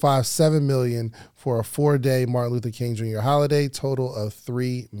 $2.57 million for a 4-day Martin Luther King Jr. holiday, total of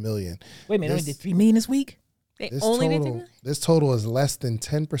 $3 million. Wait a minute, only did $3 million this week? This total is less than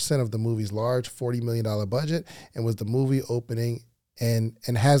 10% of the movie's large $40 million budget and was the movie opening and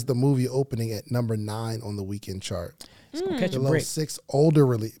has the movie opening at number 9 on the weekend chart. Below 6 older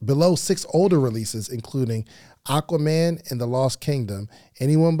releases, including Aquaman and the Lost Kingdom,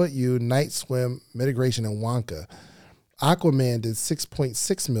 Anyone But You, Night Swim, Mitigation, and Wonka. Aquaman did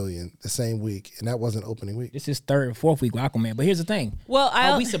 6.6 million the same week, and that wasn't opening week. This is third, fourth week with Aquaman. But here's the thing. Well,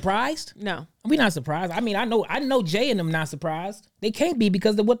 are we surprised? No, we not surprised. I mean, I know Jay and them not surprised. They can't be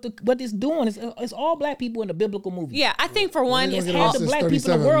because of what it's doing. It's all black people in the biblical movie. Yeah, I think for one, it's half the black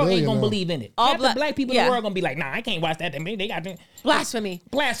people in the world ain't gonna believe in it. All half the black people in the world gonna be like, nah, I can't watch that. They got blasphemy.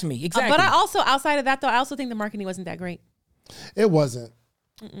 Blasphemy, exactly. But I also, outside of that though, I also think the marketing wasn't that great. It wasn't.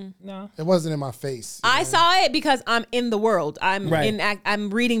 No, it wasn't in my face. I saw it because I'm in the world. I'm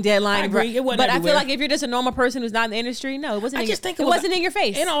reading Deadline. I agree. It wasn't but everywhere. I feel like if you're just a normal person who's not in the industry, no, it wasn't. It wasn't in your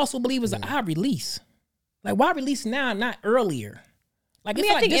face. And I also believe it was an odd release. Like, why release now, not earlier? Like,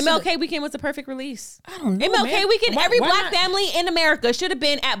 I think MLK Weekend was the perfect release. I don't know, MLK Weekend. Why Every black not? family in America should have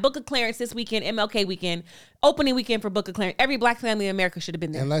been at Book of Clarence this weekend. MLK Weekend, opening weekend for Book of Clarence. Every black family in America should have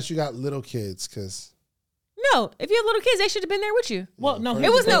been there. Unless you got little kids, because. No, if you have little kids, they should have been there with you. Well, no, it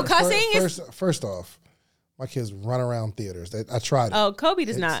was no cussing. First off, my kids run around theaters. I tried it. Oh, Kobe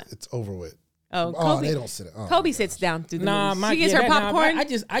does not. It's over with. Oh, Kobe, they don't sit. Oh, Kobe sits down through the movies. She gets her popcorn.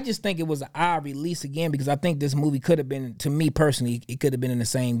 I just think it was an odd release again because I think this movie could have been, to me personally, it could have been in the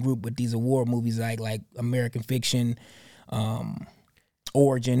same group with these award movies like American Fiction,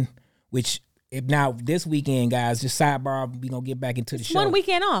 Origin, which. If now this weekend, guys, just sidebar, we gonna get back into the show. One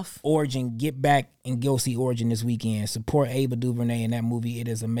weekend off. Origin, get back and go see Origin this weekend. Support Ava DuVernay in that movie. It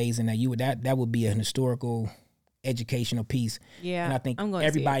is amazing. That would be an historical, educational piece. Yeah, and I think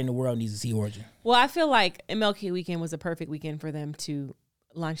everybody in the world needs to see Origin. Well, I feel like MLK Weekend was a perfect weekend for them to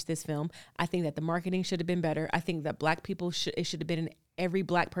launch this film. I think that the marketing should have been better. I think that black people it should have been in every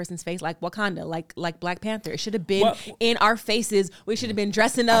black person's face, like Wakanda, like Black Panther. It should have been in our faces. We should have been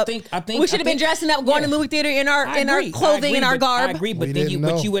dressing up. We should have been dressing up, going to the movie theater in our clothing, in our garb. I agree, but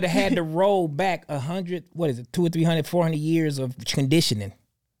you would have had to roll back 100, 200 or 300, 400 years of conditioning.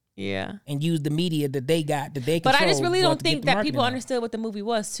 Yeah, and use the media that they got that they control. But I just really don't think that people understood what the movie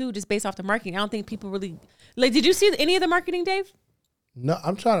was too, just based off the marketing. I don't think people really like. Did you see any of the marketing, Dave? No,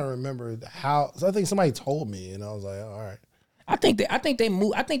 I'm trying to remember how. So I think somebody told me, and I was like, oh, all right. I think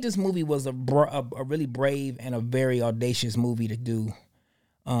this movie was a really brave and a very audacious movie to do,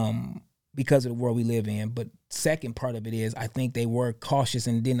 because of the world we live in. But second part of it is I think they were cautious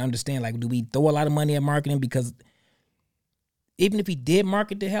and didn't understand. Like, do we throw a lot of money at marketing? Because even if we did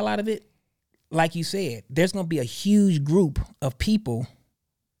market the hell out of it, like you said, there's going to be a huge group of people.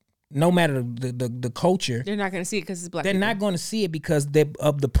 No matter the culture, they're not going to see it because it's black. They're not going to see it because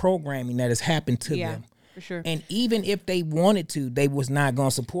of the programming that has happened to them. For sure. And even if they wanted to, they was not going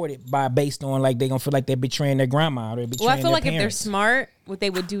to support it based on like they're going to feel like they're betraying their grandma or they're betraying I feel like parents. if they're smart, what they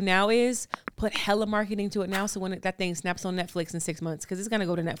would do now is put hella marketing to it now. So when that thing snaps on Netflix in 6 months, because it's going to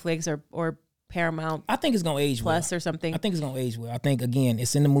go to Netflix or Paramount. I think it's going to age Plus or something. I think it's going to age well. I think, again,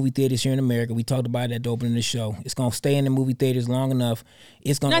 it's in the movie theaters here in America. We talked about it at the opening of the show. It's going to stay in the movie theaters long enough.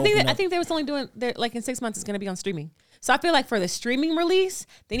 It's going to I think they was only doing, like in 6 months, it's going to be on streaming. So I feel like for the streaming release,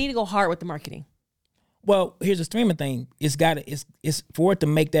 they need to go hard with the marketing. Well, here's the streaming thing. It's for it to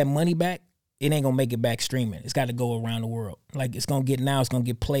make that money back, it ain't gonna make it back streaming. It's got to go around the world. Like it's gonna get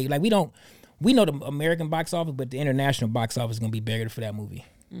played. Like we know the American box office, but the international box office is gonna be bigger for that movie.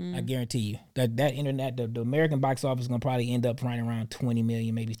 I guarantee you that the American box office is gonna probably end up running around 20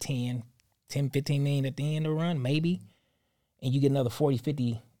 million, maybe 10, 15 million at the end of the run, maybe. And you get another 40,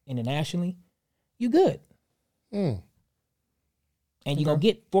 50 internationally, you good. And you're going to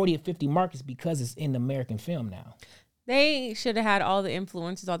get 40 or 50 markets because it's in the American film now. They should have had all the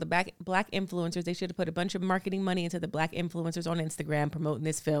influencers, all the black influencers. They should have put a bunch of marketing money into the black influencers on Instagram promoting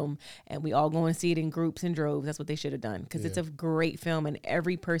this film. And we all go and see it in groups and droves. That's what they should have done. Because it's a great film. And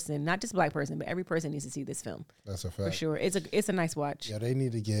every person, not just a black person, but every person needs to see this film. That's a fact. For sure. It's a nice watch. Yeah, they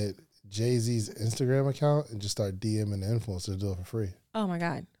need to get Jay-Z's Instagram account and just start DMing the influencers to do it for free. Oh, my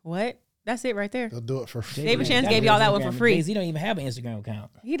God. What? That's it right there. They'll do it for free. David Chance gave y'all that one for free. He don't even have an Instagram account.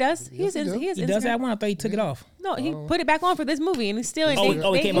 He does. He does have one. I thought he took it off. No, he put it back on for this movie, and he's still. He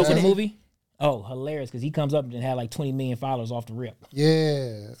came up for the movie. Oh, hilarious! Because he comes up and had like 20 million followers off the rip.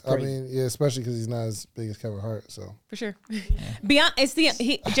 Yeah, I mean, especially because he's not as big as Kevin Hart. So for sure, Jay-Z is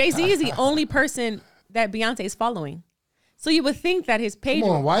the only person that Beyonce is following. So you would think that his page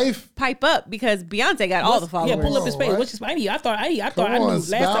would pipe up because Beyonce got all the followers. Yeah, pull up his page. Which is funny. I thought I knew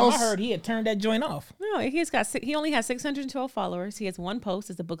last time I heard he had turned that joint off. No, he only has 612 followers. He has one post.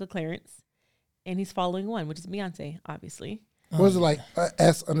 It's the Book of Clarence, and he's following one, which is Beyonce, obviously. What was it like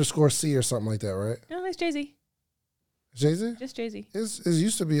S_C or something like that, right? No, that's Jay-Z. Jay-Z? Just Jay-Z. It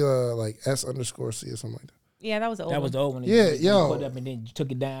used to be like S_C or something like that. Yeah, that was the old one. That was the old one. Yeah, yo. Put up and then you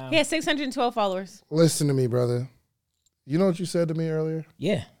took it down. He had 612 followers. Listen to me, brother. You know what you said to me earlier?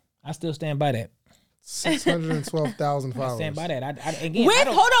 Yeah, I still stand by that. 612,000 followers. Stand by that. Again,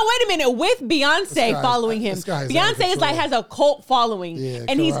 Hold on, wait a minute. With Beyonce following him, Beyonce is like has a cult following, Yeah,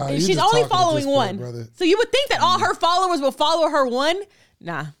 and she's only following one. Brother. So you would think that all her followers will follow her one?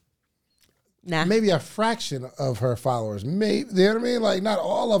 Nah. Maybe a fraction of her followers. Maybe, you know what I mean? Like not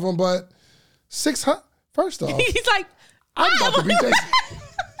all of them, but 600. First off, he's like, I'm about to be Jason.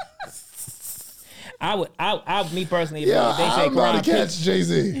 Me personally, Yeah, they say I'm about to catch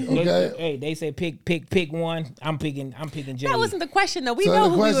Jay-Z. Okay. Hey, they say pick one. I'm picking Jay. That wasn't the question though. We know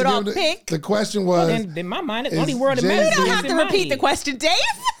who we would all pick. The question was. In my mind, the only word that matters. We don't have to repeat the question, Dave.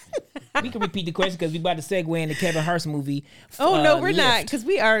 We can repeat the question because we about to segue into Kevin Hart's movie. No, we're not, because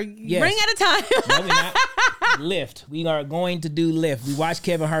we are running out of time. No, we're not. Lift. We are going to do Lift. We watched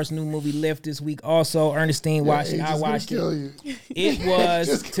Kevin Hart's new movie Lift this week. Also, Ernestine watched it. I watched it. It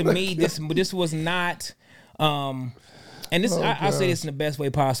was to me. This was not. And this I'll say this in the best way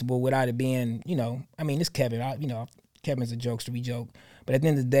possible without it being. I mean, it's Kevin. Kevin's a jokester. We joke, but at the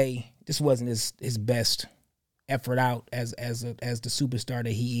end of the day, this wasn't his best effort out as the superstar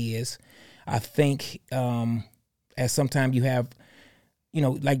that he is. I think as sometimes you have,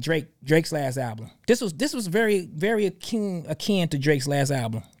 like Drake's last album. This was very, very akin to Drake's last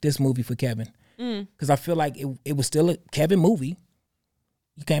album. This movie for Kevin, because I feel like it was still a Kevin movie.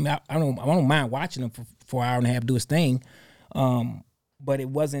 He came out. I don't mind watching him for an hour and a half do his thing, but it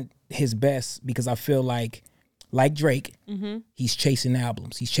wasn't his best because I feel like Drake, he's chasing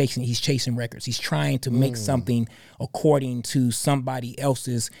albums. He's chasing records. He's trying to make something according to somebody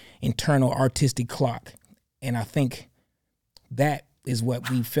else's internal artistic clock. And I think that is what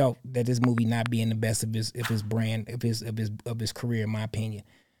we felt, that this movie not being the best of his brand, of his career, in my opinion.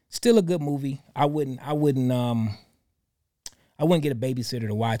 Still a good movie. I wouldn't get a babysitter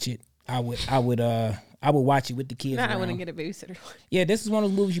to watch it. I would watch it with the kids. I wouldn't get a babysitter. Yeah, this is one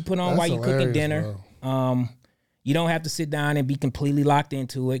of those movies you put on while you're cooking dinner. Bro. You don't have to sit down and be completely locked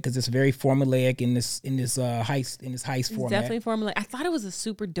into it because it's very formulaic in this heist format. Definitely formulaic. I thought it was a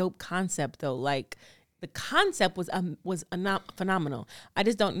super dope concept though. Like the concept was phenomenal. I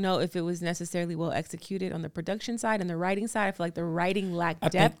just don't know if it was necessarily well executed on the production side and the writing side. I feel like the writing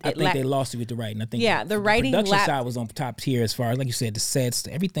lacked depth. I think they lost it with the writing. I think the writing production side was on top tier as far as, like you said, the sets,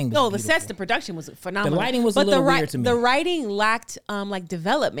 everything was beautiful. The sets, the production was phenomenal. The lighting was a little weird to me. The writing lacked like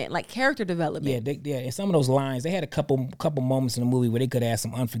development, like character development. Yeah, and some of those lines, they had a couple moments in the movie where they could have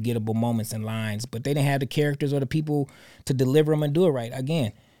some unforgettable moments and lines, but they didn't have the characters or the people to deliver them and do it right.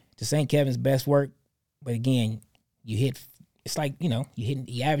 Again, this ain't Kevin's best work. But again, it's like,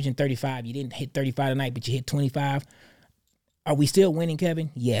 you averaging 35. You didn't hit 35 tonight, but you hit 25. Are we still winning,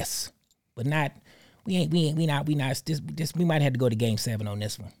 Kevin? Yes. But not, we might have to go to game 7 on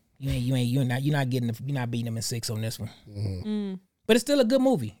this one. You're not beating them in 6 on this one. Mm-hmm. But it's still a good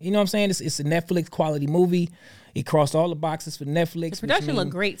movie. You know what I'm saying? It's a Netflix quality movie. It crossed all the boxes for Netflix. The production looked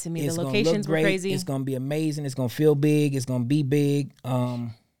great to me. The locations were crazy. It's going to be amazing. It's going to feel big. It's going to be big.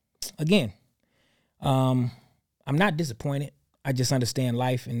 Again, I'm not disappointed. I just understand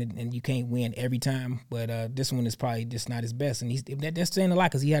life, and you can't win every time. But this one is probably just not his best, and that's saying a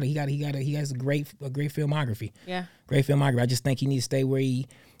lot because he has a great filmography. Yeah, great filmography. I just think he needs to stay where he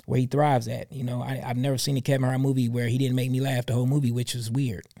thrives at. I've never seen a Kevin Hart movie where he didn't make me laugh the whole movie, which was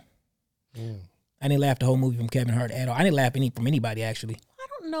weird. I didn't laugh the whole movie from Kevin Hart at all. I didn't laugh from anybody actually. I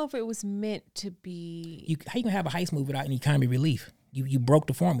don't know if it was meant to be. How you gonna have a heist movie without any comedy relief? You broke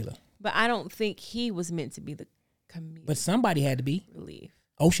the formula. But I don't think he was meant to be the comedic. But somebody had to be. Relief.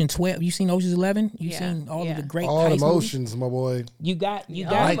 Ocean 12. You seen Ocean's 11? You seen all of the great all heist the motions, movies? My boy. You got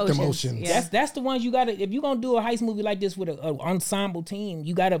I like the motions. Yeah. That's the ones you gotta. If you're gonna do a heist movie like this with an ensemble team,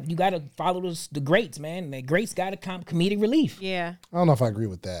 you gotta follow the greats, man. The greats got a comedic relief. Yeah. I don't know if I agree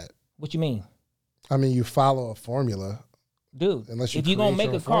with that. What you mean? I mean, you follow a formula, dude. If you're gonna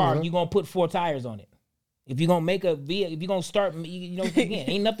make a car, you're gonna put 4 tires on it. If you're gonna make if you're gonna start, again,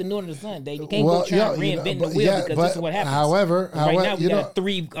 ain't nothing new under the sun, Dave. You can't go try and reinvent the wheel because this is what happens. However, right now we got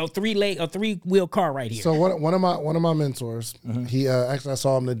a 3-wheel car right here. So one of my mentors, he actually I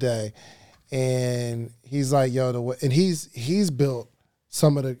saw him today, and he's like, and he's built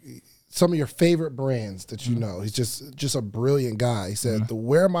some of your favorite brands that you know. He's just a brilliant guy. He said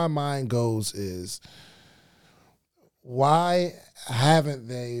where my mind goes is, why haven't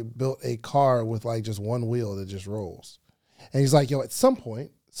they built a car with like just one wheel that just rolls? And he's like, at some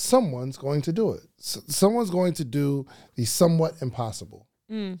point, someone's going to do it. Someone's going to do the somewhat impossible.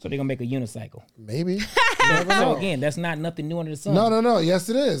 So they're going to make a unicycle. Maybe. So again, that's not nothing new under the sun. No. Yes,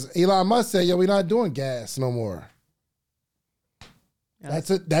 it is. Elon Musk said, we're not doing gas no more. That's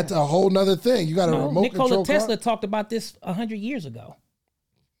a whole nother thing. You got a remote control Nikola Tesla car? talked about this 100 years ago.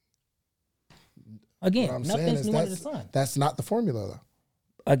 Again, What I'm saying nothing's is new under the sun. that's not the formula,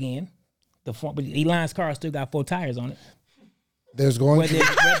 though. Again, but Elon's car still got 4 tires on it. There's going Whether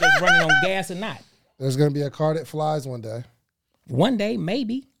it's running on gas or not. There's going to be a car that flies one day. One day,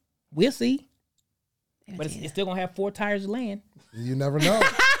 maybe. We'll see. But it's still going to have 4 tires to land. You never know.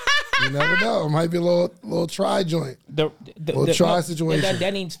 You never know. It might be a little try joint. Try situation.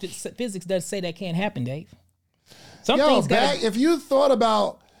 That means physics does say that can't happen, Dave. Some Yo, things if you thought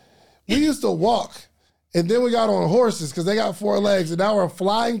about, we used to walk, and then we got on horses because they got 4 legs, and now we're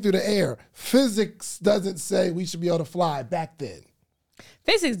flying through the air. Physics doesn't say we should be able to fly back then.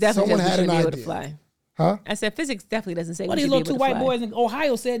 Physics definitely Someone doesn't had be an able to idea. fly. Huh? I said physics definitely doesn't say Well, we these should be little able 2 to white fly. boys in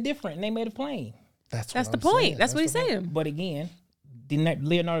Ohio said different, and they made a plane. That's the I'm point. saying. That's what he's saying. But again,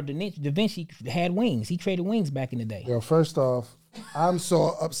 Leonardo da Vinci had wings. He traded wings back in the day. Yo, first off, I'm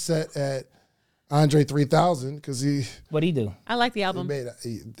so upset at Andre 3000 because he What'd he do? I like the album. made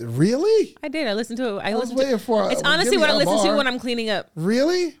really? I did. I listened to it. I was listened to waiting for It's give honestly me what I a listen to bar. when I'm cleaning up.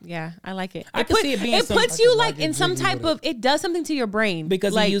 Really? Yeah, I like it. I can see it being It some- puts I you could like get in some jiggy type with of. It does something to your brain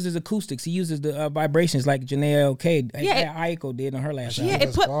Because like, he uses acoustics. He uses the vibrations like Janae K. Yeah, Aiko did on her last Yeah, album.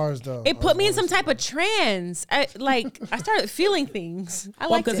 it put bars, though. it put me in some type of trance. I started feeling things. I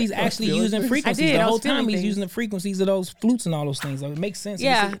Well, like because he's actually feeling using things? frequencies. I did. The I whole was feeling time he's things. using the frequencies of those flutes and all those things. So it makes sense.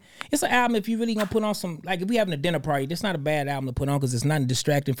 Yeah. It's an album if you really gonna put on some, like if we having a dinner party, that's not a bad album to put on because it's not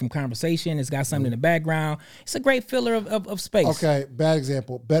distracting from conversation. It's got something in the background. It's a great filler of space. Okay, bad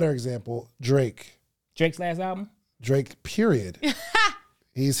example. Better example, Drake. Drake's last album, Drake, period.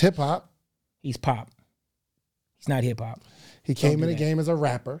 He's hip hop. he's pop. He's not hip hop. He came do in the that. game as a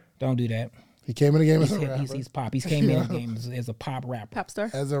rapper. Don't do that. He came in the game as a He's, rapper. he's pop. He's came in the game as a pop rapper. pop star.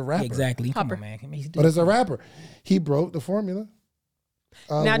 As a rapper. Exactly. Popper. Come on, man. He's But as a rapper, he broke the formula.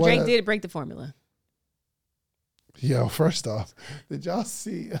 Now Drake did break the formula. Yo, first off, did y'all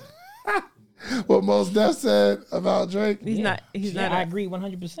see what Mos Def said about Drake? He's not. He's not. I agree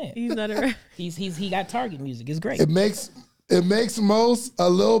 100%. He's not a. He got Target music. It's great. It makes Mos a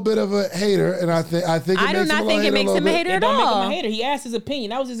little bit of a hater, and I think I do not think it makes him a hater It at don't make him all. a hater. He asked his opinion.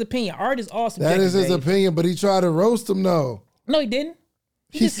 That was his opinion. Art is awesome. That is his opinion, but he tried to roast him. No, No, he didn't.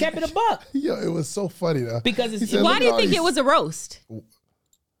 He just kept it a buck. yo, it was so funny though. Because it's- He said, Why "Look do at you all think these-" it was a roast?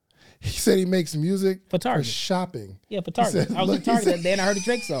 He said he makes music For Target. shopping. Yeah, for Target. said, I was look, at Target he that day and I heard a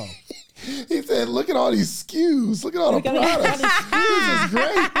Drake song. He said, "Look at all these SKUs. Look at all the Look at all products. This is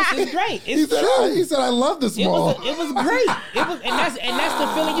great." It's great. He It's said, true. "He said I love this It mall." was great. It was, and that's the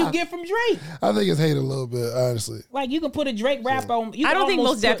feeling you get from Drake. I think it's hated a little bit, honestly. Like you can put a Drake rap on. You I can don't think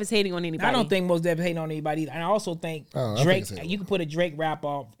almost Mos Def put- is hating on anybody. I don't think Mos Def is hating on anybody. And I also think I think Drake. it's hating. Mm. You can put a Drake rap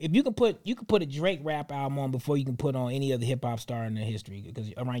off. If you can put a Drake rap album on before you can put on any other hip hop star in the history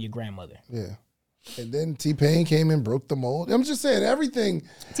because around your grandmother. Yeah. And then T-Pain came and broke the mold. I'm just saying everything.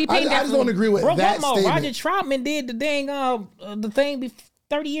 T-Pain I just definitely don't agree with Broke that what mold? statement. Roger Troutman did the dang the thing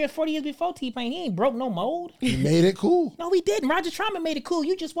 30 years, 40 years before T-Pain. He ain't broke no mold. He made it cool. No, he didn't. Roger Troutman made it cool.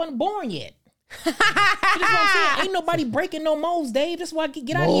 You just wasn't born yet. That's what I'm saying. Ain't nobody breaking no molds, Dave. That's why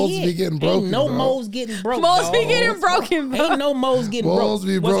get out of Molds your head. be getting broken, Ain't no bro. molds getting broke. Molds be dog. getting broken, bro. Ain't no molds getting Molds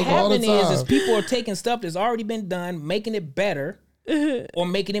broke. be What's broke all the happening is time. people are taking stuff that's already been done, making it better, or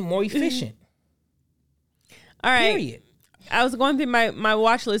making it more efficient. All right. Period. I was going through my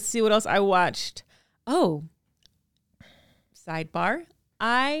watch list to see what else I watched. Oh, sidebar.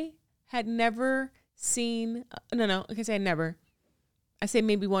 I had never seen, no, I can say I never. I say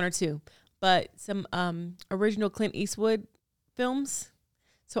maybe one or two, but some original Clint Eastwood films.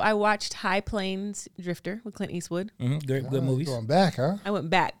 So I watched High Plains Drifter with Clint Eastwood. Good movies. Going back, huh? I went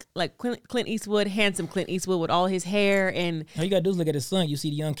back, like Clint Eastwood, handsome Clint Eastwood with all his hair and All you gotta do is look at his son. You see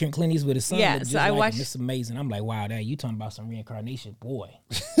the young Clint Eastwood, his son. Yeah, look just so I like watched- him. It's amazing. I'm like, wow, that you talking about some reincarnation, boy.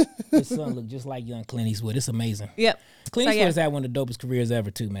 His son look just like young Clint Eastwood. It's amazing. yep. Clint So, Eastwood yeah. has had one of the dopest careers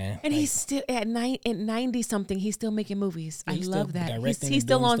ever, too, man. And he's still at 90 something. He's still making movies. I he's love still that. directing He's and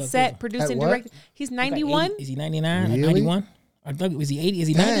still doing on stuff, set, too. producing, At what? directing. He's He's like 91. 80 is he 99? Really? 91? I thought is he 80? Is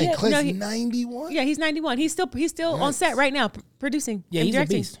he 90 Dang, yet? Clint's No, he- 91? Yeah, he's 91. He's still on Nice. set right now, producing. Yeah, and he's a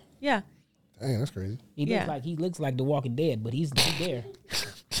directing. beast. Yeah. Dang, that's crazy. He Yeah. looks like The Walking Dead, but he's there.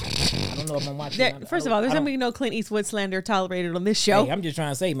 I don't know if I'm watching. First of all, there's somebody no Clint Eastwood slander tolerated on this show. Hey, I'm just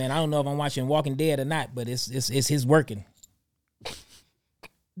trying to say, man. I don't know if I'm watching Walking Dead or not, but it's his working.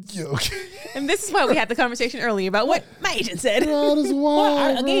 Yo, okay. And this is why we had the conversation earlier about what my agent said. Bro, this is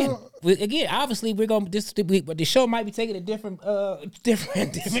wild, Again, obviously we're gonna but the show might be taking a different direction.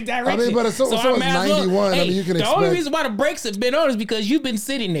 I mean, but it's so it's I might as well- 91. I hey, mean, you can the expect. only reason why the breaks have been on is because you've been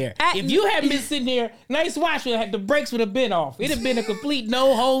sitting there. If you hadn't been sitting there, Nice Watch would have the breaks would have been off. It'd have been a complete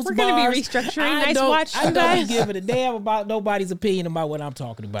no holds We're gonna be bars. restructuring I Nice don't- Watch, I you don't guys. give a damn about nobody's opinion about what I'm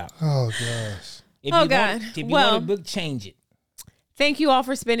talking about. Oh gosh. If Oh, you God. Want, if you Well, want a book, change it. Thank you all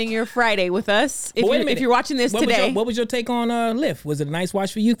for spending your Friday with us. If you're watching this today. What was your take on Lift? Was it a nice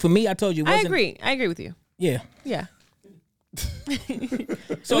watch for you? For me, I told you it I wasn't. agree with you. Yeah. Yeah.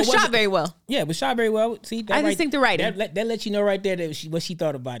 So it was shot very well. Yeah, it was shot very well. See, I just think the writing. That lets you know right there that what she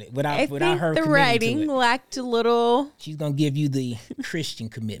thought about it without I her think the committing writing to it. lacked a little. She's gonna give you the Christian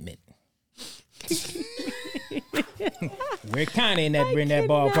commitment. We're kind of in that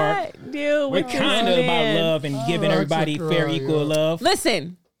ballpark. We're kind of about love and giving everybody fair, equal love.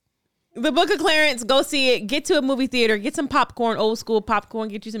 Listen, the Book of Clarence, go see it. Get to a movie theater. Get some popcorn, old school popcorn.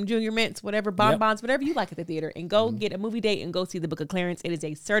 Get you some Junior Mints, whatever, bonbons, whatever you like at the theater. And go get a movie date and go see the Book of Clarence. It is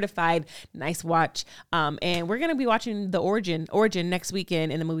a certified nice watch. And we're going to be watching the Origin next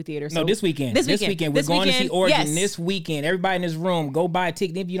weekend in the movie theater. So No, this weekend. We're going to see Origin this weekend. Everybody in this room, go buy a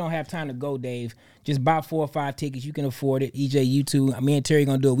ticket. If you don't have time to go, Dave, just buy 4 or 5 tickets. You can afford it. EJ, you too. Me and Terry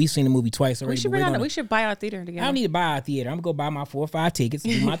gonna do it. We've seen the movie twice already. We should buy our theater together. I don't need to buy our theater. I'm gonna go buy my 4 or 5 tickets.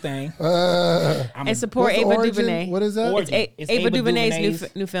 Do my thing. And support Ava DuVernay. What is that? It's Ava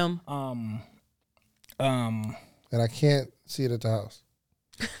DuVernay's new film. And I can't see it at the house.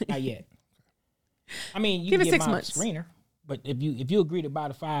 Not yet. I mean, you Give can it get 6 my months. screener, but if you agree to buy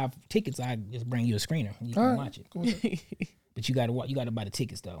the 5 tickets, I just bring you a screener. You can watch it. Cool. But you gotta buy the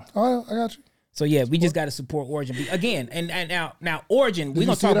tickets though. Oh, I got you. So yeah, we just got to support Origin again. And now Origin, we're you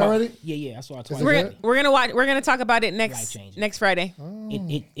gonna see talk it about. already? Yeah, I saw it twice. We're gonna talk about it next Friday.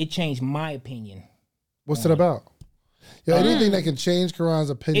 It changed my opinion. What's it about? Yeah, anything that can change Karan's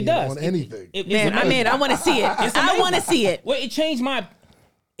opinion on anything. Man, I'm in. I want to see it. I want to see it. Well, it changed my.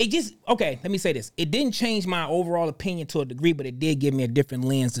 Okay. Let me say this. It didn't change my overall opinion to a degree, but it did give me a different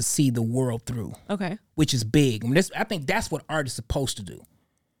lens to see the world through. Okay. Which is big. I think that's what art is supposed to do.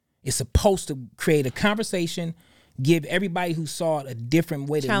 It's supposed to create a conversation, give everybody who saw it a different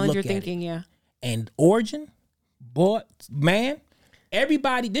way to look at it. Challenge your thinking, yeah. And Origin, boy, man,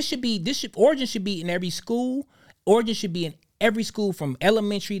 everybody. Origin should be in every school. Origin should be in every school from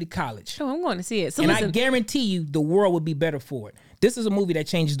elementary to college. Oh, I'm going to see it. So and listen, I guarantee you, the world would be better for it. This is a movie that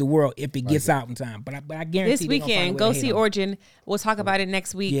changes the world if it gets out in time. But I guarantee this weekend, go see Origin. We'll talk about it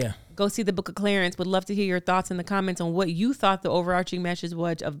next week. Yeah. Go see the Book of Clarence. Would love to hear your thoughts in the comments on what you thought the overarching message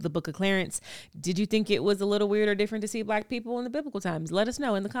was of the Book of Clarence. Did you think it was a little weird or different to see Black people in the biblical times? Let us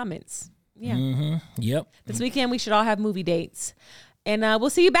know in the comments. Yeah. Mm-hmm. Yep. This weekend, we should all have movie dates. And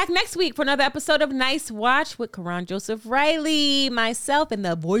we'll see you back next week for another episode of Nice Watch with Karan Joseph Riley, myself, and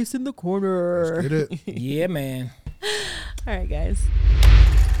the voice in the corner. Let's get it. Yeah, man. All right, guys.